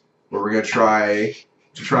Beers, where we're going to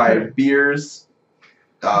try beers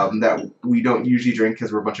that we don't usually drink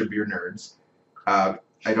because we're a bunch of beer nerds. I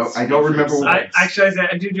don't remember what.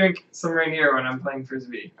 I do drink some Rainier when I'm playing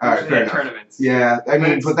Frisbee. Fair enough. Tournaments. Yeah, I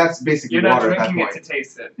mean, but that's basically you're not water at that drinking point. it to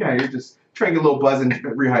taste it. Yeah, you're just trying to get a little buzz and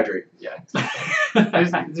rehydrate. Yeah.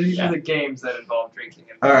 There's usually games that involve drinking.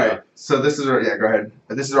 All right, so this is our go ahead.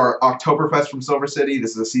 This is our Oktoberfest from Silver City.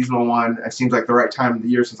 This is a seasonal one. It seems like the right time of the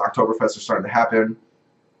year since Oktoberfest are starting to happen.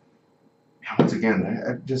 Yeah, once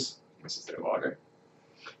again, this is their lager.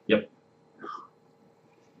 Yep.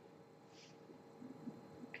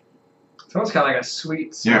 It's almost got like a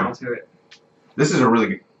sweet smell to it. This is a really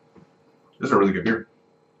good beer.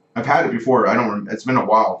 I've had it before. I don't. It's been a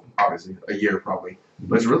while, obviously, a year probably.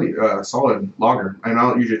 But it's really solid lager. And I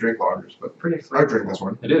don't usually drink lagers, but Pretty I flavorful. drink this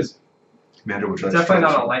one. It is. Amanda, would you like It's to try definitely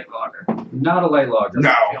this not a one? light lager. Not a light lager.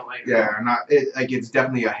 No. Feel like- Yeah, not it. Like it's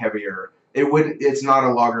definitely a heavier. It would. It's not a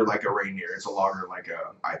lager like a Rainier. It's a lager like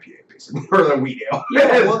a IPA, basically, or a wheat ale.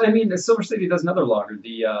 Yeah, well, I mean, the Silver City does another lager,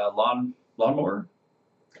 the lawnmower.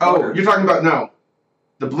 Oh, lager. you're talking about no,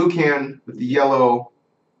 the blue can with the yellow.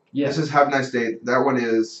 Yeah, This is Have a Nice Day. That one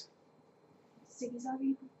is Ziggy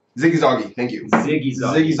Zaggy. Ziggy Zoggy. Thank you. Ziggy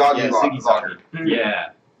Zoggy. Ziggy Zoggy Yeah, lager. Ziggy Zoggy. Mm. Yeah.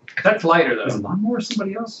 That's lighter Is though. lawnmower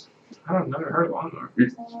somebody else? I don't know. Never heard of lawnmower.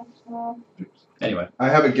 Anyway, I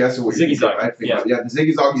have a guess of what Ziggy you think. Zoggy, I think yeah. about- yeah, the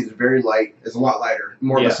Ziggy Zoggy is very light. It's a lot lighter.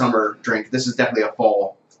 More of Yeah. a summer drink. This is definitely a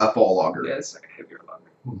fall lager. Yeah, it's like a heavier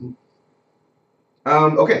lager.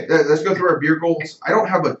 Okay, let's go through our beer goals. I don't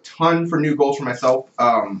have a ton for new goals for myself.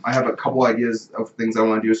 I have a couple ideas of things I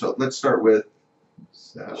want to do. So let's start with.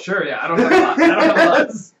 Sure, yeah. I don't have a lot. I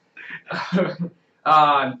don't have a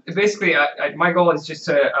lot. Basically, my goal is just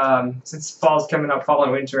to, since fall's coming up, fall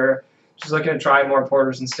and winter, just looking to try more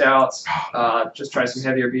porters and stouts, just try some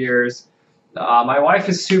heavier beers. My wife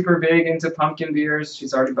is super big into pumpkin beers.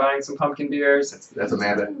 She's already buying some pumpkin beers. That's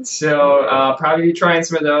Amanda. So probably be trying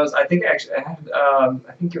some of those. I think actually I had,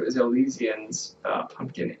 I think it was Elysian's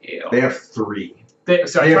pumpkin ale. They have 3. So They I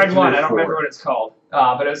have tried one. 3 or I don't remember 4. what it's called,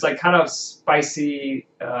 but it was like kind of spicy.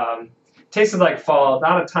 Tasted like fall.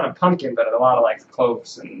 Not a ton of pumpkin, but a lot of like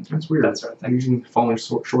cloves and That's weird. that sort of thing. Usually falling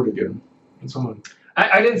short again. It's on.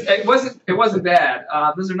 I didn't. It wasn't bad.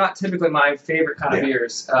 Those are not typically my favorite kind of Yeah.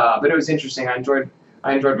 beers, but it was interesting. I enjoyed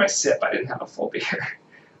my sip. I didn't have a full beer.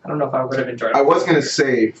 I don't know if I would have enjoyed it. I was gonna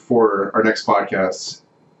say for our next podcast,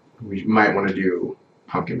 we might want to do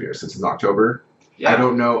pumpkin beer since it's October. Yeah. I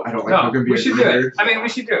don't know. I don't like No, pumpkin beer. we should do it. I mean, we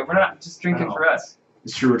should do it. We're not just drinking No. for us.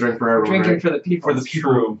 It's true. We're drinking for We're everyone. drinking right? for the people. for the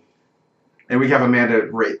people. And we have Amanda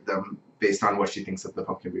rate them based on what she thinks of the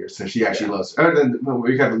pumpkin beer, since she actually Yeah. loves. And then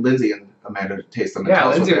we have Lindsay and Amanda taste them and Yeah, tell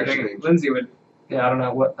us what Lindsay they would. actually Think, think. Lindsay would. Yeah, I don't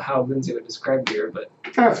know how Lindsay would describe beer, but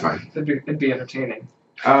That's fine. it'd be entertaining.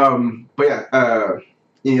 But yeah.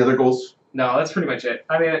 Any other goals? No, that's pretty much it.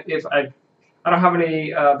 I mean, if I don't have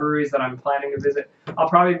any breweries that I'm planning to visit, I'll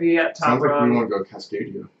probably be at Top Sounds like we Run. want to go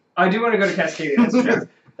Cascadia. I do want to go to Cascadia. That's true.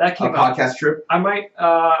 That A came up. podcast trip. I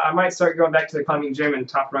might start going back to the climbing gym, and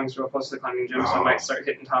Top Run's real close to the climbing gym, so I Oh. might start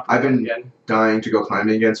hitting Top Run I've been- again. Dying to go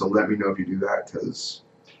climbing again, so let me know if you do that because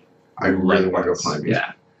I really want to go climbing.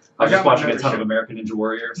 Yeah. I was just got my watching a ton of membership. American Ninja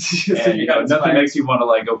Warrior, So and you got nothing inspired. makes you want to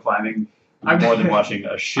like go climbing I've- more than watching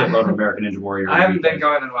a shitload of American Ninja Warrior. I haven't been weekend.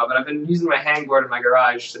 going in a while, but I've been using my hangboard in my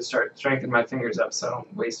garage to start strengthening my fingers up so I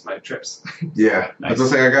don't waste my trips. Yeah, Nice. I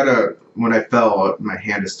was gonna say when I fell, my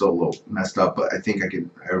hand is still a little messed up, but I think I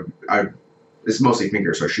can. It's mostly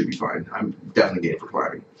fingers, so I should be fine. I'm definitely game for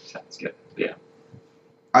climbing. Sounds good. Yeah.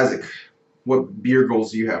 Isaac, what beer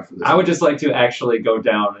goals do you have for this? I would just like to actually go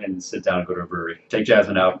down and sit down and go to a brewery. Take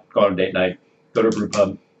Jasmine out, go on a date night, go to a brew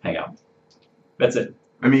pub, hang out. That's it.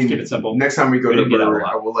 I mean, Keep it simple. next time we go We to a didn't get out a brewery,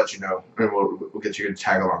 lot. I will let you know, and we'll get you to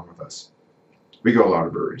tag along with us. We go a lot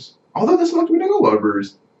of breweries. Although this month we didn't go a lot of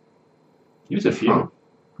breweries. Use a few. Huh.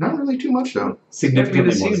 Not really too much though. Significantly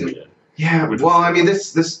Maybe more this than we season. did. Yeah, Which well, was- I mean,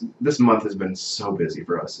 this month has been so busy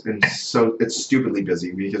for us, and so it's stupidly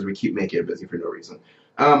busy because we keep making it busy for no reason.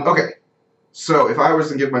 Okay, so if I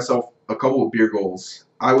was to give myself a couple of beer goals,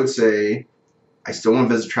 I would say I still want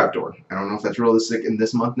to visit Trapdoor. I don't know if that's realistic in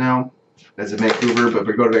this month now, as in Vancouver, but if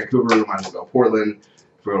we go to Vancouver, we might as well go to Portland.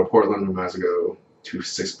 If we go to Portland, we might as well go to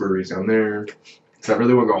 6 breweries down there. So I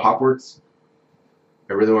really want to go Hopworks.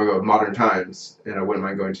 I really want to go Modern Times, and I wouldn't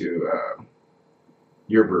mind going to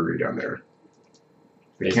your brewery down there.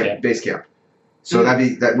 Base camp. So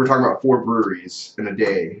that'd be we're talking about 4 breweries in a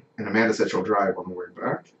day, and Amanda said she'll drive on the way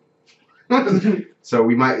back. So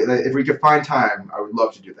we might, if we could find time, I would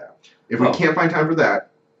love to do that. If we Oh. can't find time for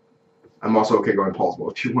that, I'm also okay going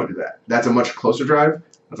Paulsville if you want to do that. That's a much closer drive.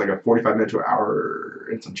 That's like a 45-minute to an hour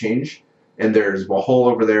and some change. And there's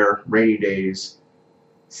Walhalla over there, rainy days.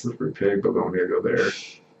 Slippery Pig, but we don't need to go there.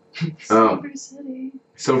 Silver City.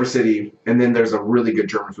 Silver City, and then there's a really good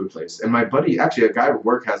German food place. And my buddy, actually, a guy at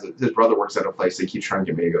work his brother works at a place they keep trying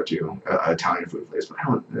to get me to go to, an Italian food place. But I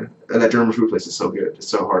don't. That German food place is so good. It's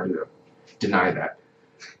so hard to deny that.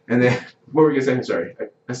 And then, what were you gonna say? Sorry,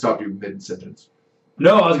 I stopped you mid sentence.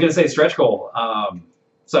 No, I was going to say stretch goal.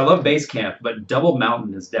 So I love base camp, but Double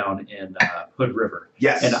Mountain is down in Hood River.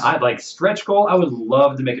 Yes. And I like stretch goal. I would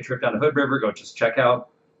love to make a trip down to Hood River, go just check out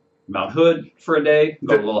Mount Hood for a day,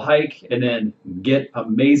 go a little hike, and then get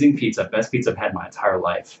amazing pizza. Best pizza I've had my entire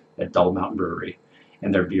life at Double Mountain Brewery.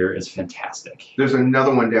 And their beer is fantastic. There's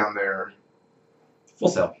another one down there. Full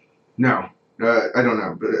Sail. No. I don't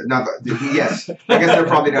know. But not that, yes. I guess they're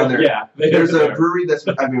probably down there. Yeah. There's a brewery that's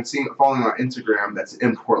I've been following on Instagram that's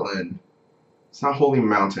in Portland. It's not Holy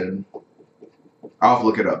Mountain. I'll have to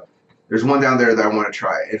look it up. There's one down there that I want to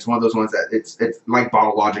try. It's one of those ones that it's like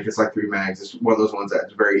Bottle Logic. It's like 3 mags. It's one of those ones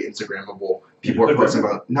that's very Instagrammable. People are posting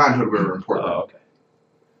about not in Hood River in Portland. Oh, okay.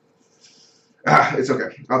 It's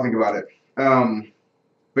okay. I'll think about it.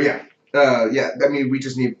 But yeah, I mean, we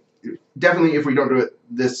just need definitely if we don't do it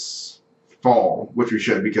this fall, which we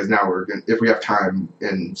should, because now if we have time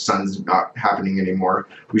and sun's not happening anymore,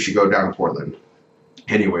 we should go down to Portland.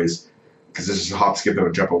 Anyways, because this is a hop, skip, and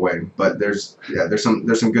a jump away. But there's some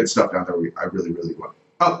good stuff down there. I really want.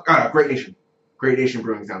 Oh, Great Nation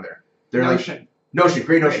Brewing's down there. They're Notion.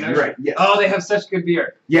 Great Notion. You're right. Yes. Oh, they have such good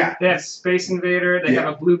beer. Yeah. They have Space Invader. They have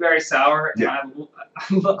a blueberry sour. And I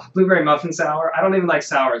love blueberry muffin sour. I don't even like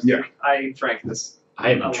sours. Yeah. I drank this.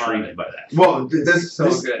 I am intrigued by that. Well, Good. This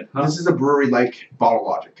is a brewery like Bottle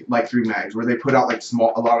Logic, like 3 mags, where they put out like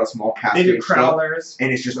a lot of small cask They do stuff, crowlers.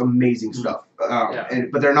 and it's just amazing stuff. Yeah.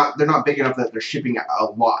 But they're not big enough that they're shipping a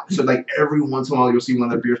lot. So like every once in a while you'll see one of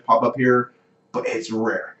their beers pop up here, but it's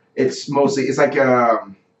rare. It's like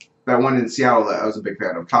that one in Seattle that I was a big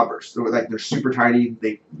fan of, Cloudburst. So like they're super tiny.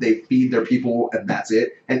 They feed their people and that's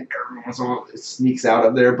it. And every once in a while it sneaks out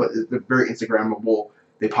of there, but they're very Instagrammable.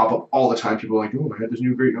 They pop up all the time. People are like, oh, I had this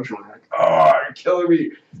new Great Notion one. Like, oh, you're killing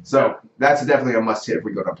me. So that's definitely a must hit if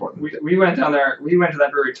we go to Portland. We went down there. We went to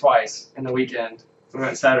that brewery twice in the weekend. We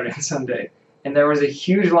went Saturday and Sunday, and there was a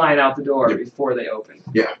huge line out the door before they opened.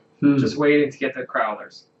 Yeah. Just waiting to get their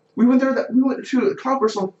crowlers. We went to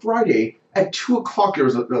Cloudburst on Friday at 2:00. There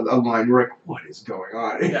was a line. We're like, what is going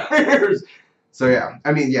on? Yeah. So yeah,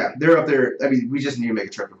 I mean, yeah, they're up there. I mean, we just need to make a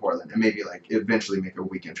trip to Portland and maybe like eventually make a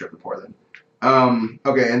weekend trip to Portland.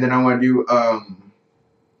 Okay, and then I want to do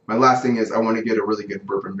my last thing is I want to get a really good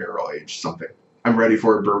bourbon barrel aged something. I'm ready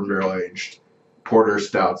for a bourbon barrel aged porter,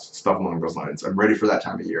 stouts, stuff along those lines. I'm ready for that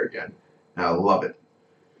time of year again. And I love it.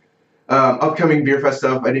 Upcoming Beer Fest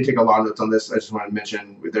stuff. I didn't take a lot of notes on this. I just want to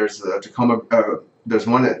mention there's Tacoma. There's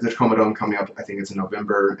one at the Tacoma Dome coming up. I think it's in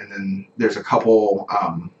November, and then there's a couple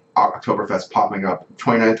Oktoberfest popping up.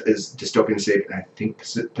 29th is Dystopian State, and I think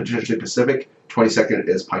potentially Pacific. 22nd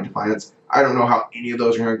is Pint Defiance. I don't know how any of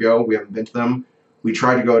those are going to go. We haven't been to them. We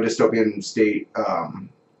tried to go to Dystopian State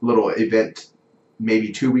little event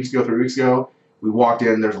maybe 2 weeks ago, 3 weeks ago. We walked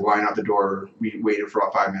in, there's a line out the door. We waited for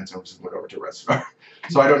about 5 minutes and we just went over to Red Star.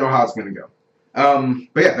 So I don't know how it's going to go.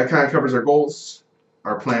 But yeah, that kind of covers our goals,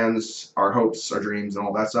 our plans, our hopes, our dreams, and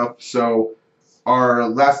all that stuff. So our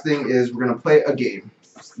last thing is we're going to play a game,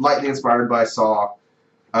 lightly inspired by Saw.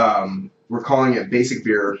 We're calling it Basic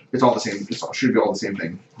Beer. It's all the same. It should be all the same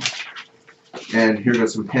thing. And here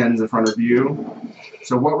goes some pens in front of you.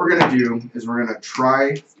 So what we're going to do is we're going to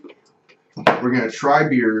try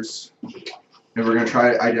beers, and we're going to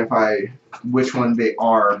try to identify which one they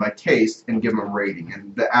are by taste and give them a rating.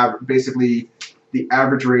 And basically the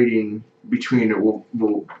average rating between it will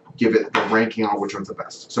give it the ranking on which one's the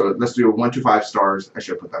best. So let's do a 1 to 5 stars. I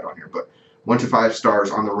should put that on here, but 1 to 5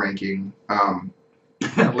 stars on the ranking.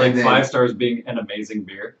 Like 5 stars being an amazing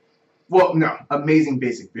beer. Well, no, amazing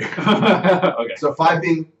basic beer. Okay. So 5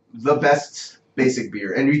 being the best basic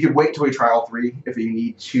beer, and you could wait till we try all 3 if you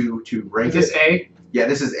need to rank it. Is this A? Yeah,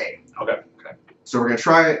 this is A. Okay. So we're gonna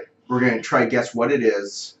try it. We're gonna try to guess what it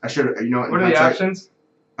is. I should, you know. What are the options?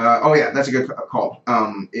 Oh yeah, that's a good call.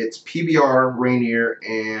 It's PBR, Rainier,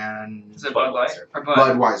 and Is it Bud Light or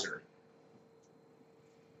Budweiser.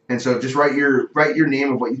 And so just write your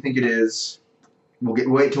name of what you think it is. We'll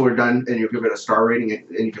wait till we're done, and you'll give it a star rating,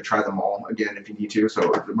 and you can try them all again if you need to.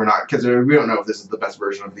 So we're not, because we don't know if this is the best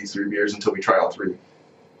version of these 3 beers until we try all 3.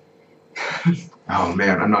 Oh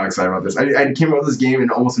man, I'm not excited about this. I came up with this game,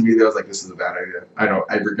 and almost immediately I was like, "This is a bad idea."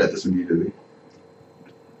 I regret this immediately.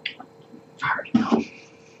 I already know.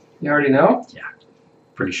 You already know? Yeah,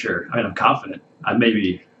 pretty sure. I mean, I'm confident. I may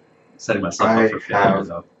be setting myself up for failure,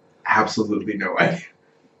 though. Absolutely no idea.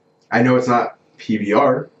 I know it's not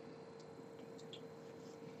PBR.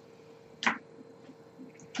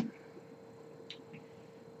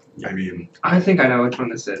 I mean, I think I know which one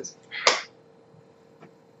this is.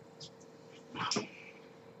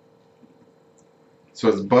 So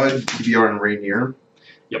it's Bud, PBR, and Rainier.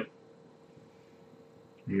 Yep.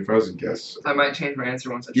 I mean, if I was to guess. I might change my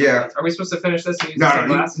answer once I try Yeah. it. Are we supposed to finish this and use No, the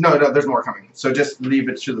glass? no, there's more coming. So just leave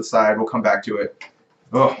it to the side. We'll come back to it.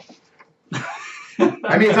 Oh.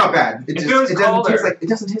 I mean, it's not bad. It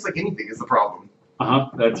doesn't taste like anything is the problem.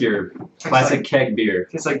 That's your classic keg beer.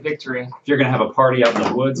 Tastes like victory. If you're gonna have a party out in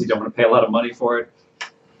the woods, you don't want to pay a lot of money for it.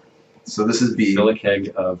 So this is B. Fill a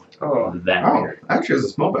keg of that beer. Actually, it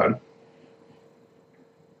doesn't smell bad.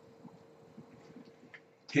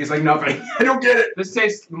 Tastes like nothing. I don't get it. This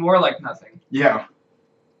tastes more like nothing. Yeah.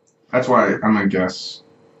 That's why I'm gonna guess.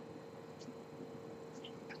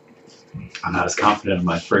 I'm not as confident in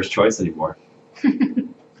my first choice anymore. Are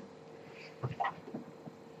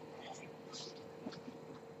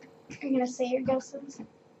you gonna say your guesses?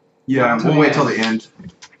 Yeah, To we'll the wait end. till the end.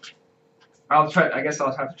 I'll try. I guess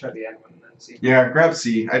I'll have to try the end one and then see. Yeah, grab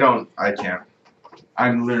C. I can't.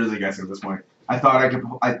 I'm literally guessing at this point. I thought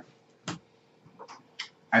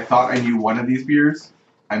I knew one of these beers.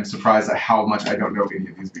 I'm surprised at how much I don't know any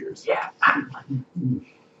of these beers. Yeah.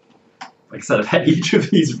 Like I said, I've had each of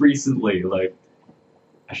these recently. Like,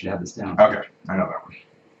 I should have this down. Okay, I know that one.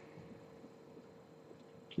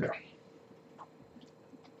 Yeah.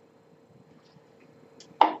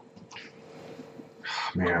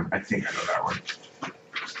 Man, I think I know that one.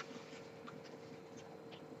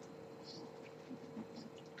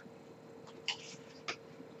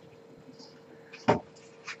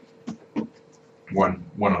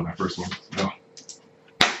 One on that first one. No.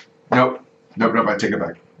 Nope. I take it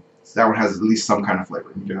back. That one has at least some kind of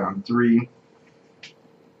flavor. You get it on 3.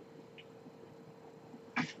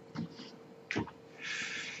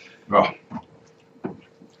 Oh.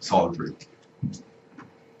 Solid 3.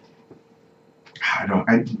 I know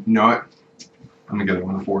it. I'm gonna get that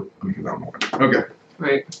one a 4. I'm gonna get that one a 1. Okay.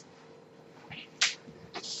 Wait.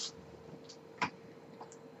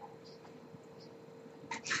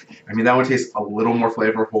 I mean, that one tastes a little more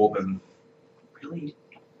flavorful than. Really?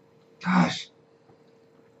 Gosh.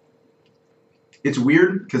 It's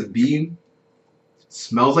weird because B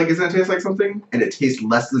smells like it's gonna taste like something, and it tastes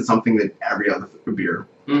less than something than every other beer.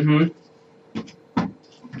 Mm-hmm.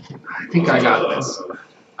 I think I got this.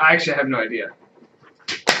 I actually have no idea.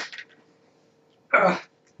 Ugh.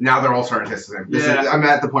 Now they're all starting to taste the same. I'm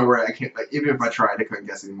at the point where I can't. Like, even if I tried, I couldn't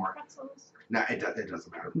guess anymore. Pretzels. Nah, it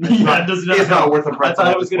doesn't matter. Yeah, it does not It's help. not worth the I price.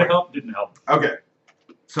 thought it was going to help. Didn't help. Okay.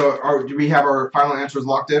 So, do we have our final answers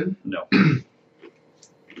locked in? No. I'm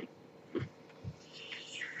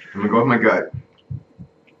gonna go with my gut.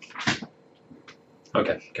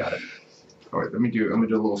 Okay, got it. All right, I'm gonna do a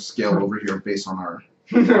little scale over here based on our.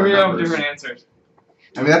 We have numbers. different answers.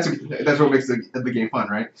 I mean, that's what makes the game fun,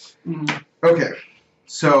 right? Mm-hmm. Okay.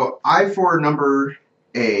 So I for number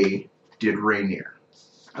A did Rainier.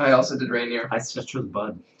 I also did Rainier. I just chose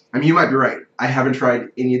Bud. I mean, you might be right. I haven't tried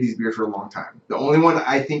any of these beers for a long time. The only one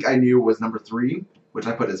I think I knew was number 3, which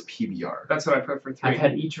I put as PBR. That's what I put for 3. I've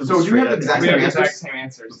had each of So them. do you have straight the up. we have the answers? exact same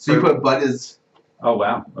answers. So you put Bud as Oh,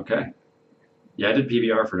 wow. Okay. Yeah, I did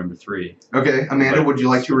PBR for number 3, okay. Amanda, But would you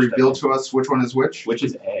like to switch that reveal one. to us which one is which? which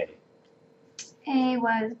is A. A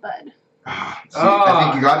was Bud. See, I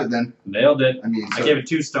think you got it then. Nailed it. I mean, I so gave it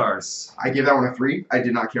 2 stars. I gave that one a 3. I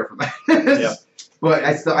did not care for that. Yeah. But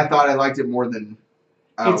I thought I liked it more than.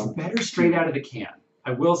 It's better straight out of the can.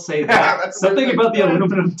 I will say Yeah, that. that's Something what about the I'm saying.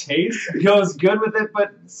 aluminum taste goes good with it,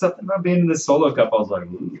 but something about being in the solo cup, I was like,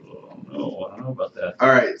 ooh, I don't know about that. All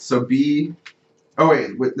right, so B. Oh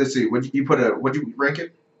wait, let's see. Would you rank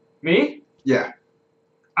it? Me? Yeah.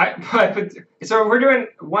 I put. So we're doing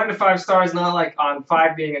 1 to 5 stars, not like on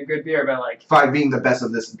 5 being a good beer, but like 5 being the best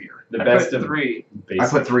of this beer. The I best put of 3. I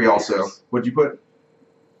put 3 also. beers. What'd you put?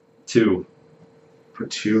 2.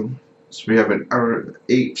 Put 2. So we have an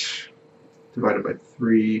 8 divided by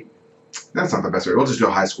 3. That's not the best way. We'll just do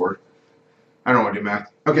a high score. I don't want to do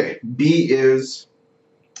math. Okay, B is.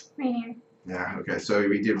 Rainier. Yeah. Okay, so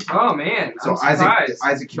we did. Oh man, So I'm surprised.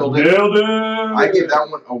 Isaac killed it. Nailed it! I gave that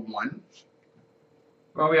one a 1.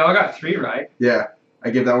 Well, we all got 3 right. Yeah, I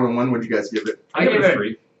gave that one a 1. What'd you guys give it? I gave it a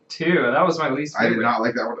 3. 2. That was my least I favorite. did not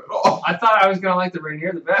like that one at all. I thought I was gonna like the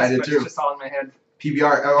Rainier the best, I did but too. it's just all in my head.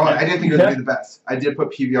 PBR. Oh, I didn't think it was gonna be the best. I did put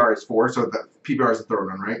PBR as 4, so the PBR is a third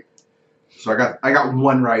one, right? So I got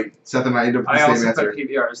 1 right. Seth and I ended up with I the same also answer. put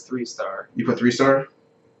PBR as 3-star. You put 3 star.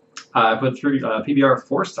 I put 3 PBR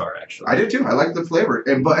 4-star actually. I did too. I like the flavor,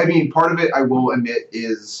 but I mean, part of it I will admit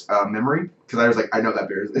is memory, because I was like, I know that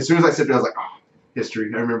beer. As soon as I sipped it, I was like, oh,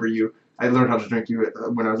 history. I remember you. I learned how to drink you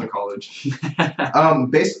when I was in college.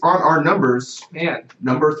 Based on our numbers, Man.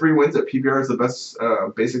 number 3 wins at PBR is the best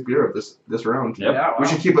basic beer of this round. Yep. Yeah, wow. We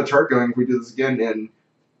should keep a chart going if we do this again and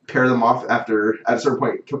pair them off after, at a certain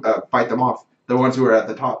point, fight them off. The ones who are at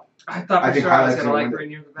the top. I thought I for think sure I was highlights gonna are like one-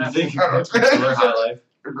 Rainier the You best. think? Coors High Life.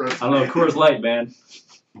 I don't know, Coors Light, man.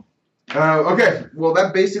 Okay, well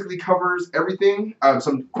that basically covers everything.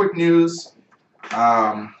 Some quick news.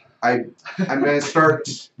 I'm gonna start.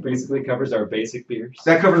 Basically covers our basic beers.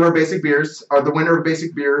 That covers our basic beers. The winner of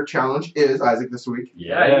Basic Beer Challenge is Isaac this week.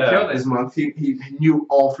 Yeah, you killed it. This month, he knew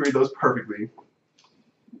all 3 of those perfectly.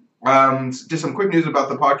 Just some quick news about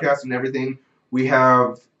the podcast and everything.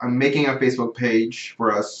 I'm making a Facebook page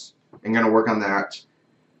for us. I'm going to work on that.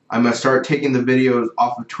 I'm going to start taking the videos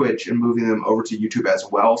off of Twitch and moving them over to YouTube as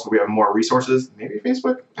well, so we have more resources. Maybe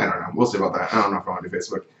Facebook? I don't know. We'll see about that. I don't know if I want to do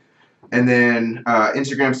Facebook. And then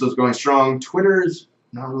Instagram still is going strong. Twitter's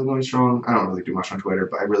not really going strong. I don't really do much on Twitter,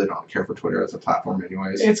 but I really don't care for Twitter as a platform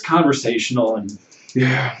anyways. It's conversational and...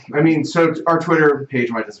 Yeah. I mean, so our Twitter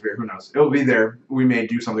page might disappear. Who knows? It'll be there. We may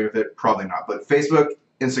do something with it. Probably not. But Facebook,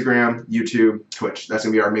 Instagram, YouTube, Twitch. That's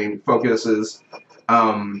going to be our main focuses.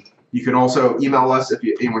 You can also email us if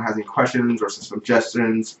anyone has any questions or some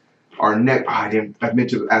suggestions. I meant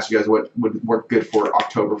to ask you guys what would work good for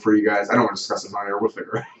October for you guys. I don't want to discuss this on air. We'll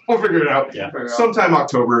figure it out. Yeah. Sometime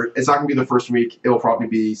October. It's not going to be the first week. It'll probably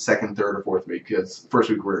be second, third, or fourth week because first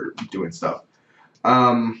week we're doing stuff.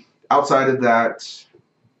 Outside of that,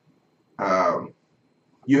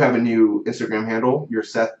 you have a new Instagram handle. You're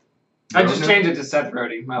Seth. I just changed it to Seth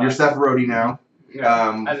Rohde. You're Seth Rohde now.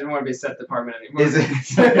 Yeah, I didn't want to be Seth Department anymore. Is it?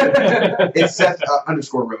 It's Seth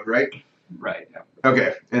 _Road, right? Right. Yeah.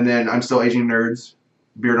 Okay, and then I'm still Aging Nerds,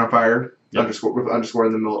 Beard on Fire, Yep. underscore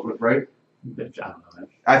in the middle, right? I don't know, man.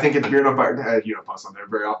 I think it's Beard on Fire. You don't post on there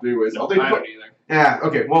very often, anyways. No, I don't either. Yeah.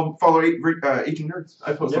 Okay. Well, follow Aging Nerds.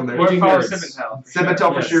 I post on there. Or follow Nerds. SipNTel.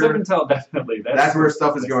 SipNTel for sure. SipNTel, definitely. That's where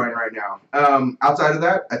stuff is going right now. Outside of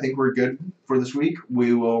that, I think we're good for this week.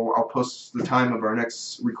 I'll post the time of our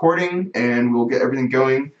next recording, and we'll get everything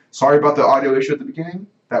going. Sorry about the audio issue at the beginning.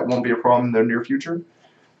 That won't be a problem in the near future.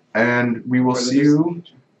 And we will see you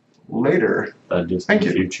later. Thank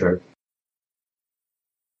you. Future.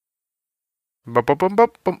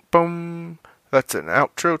 Bum. That's an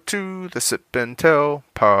outro to the SipNTel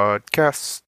podcast.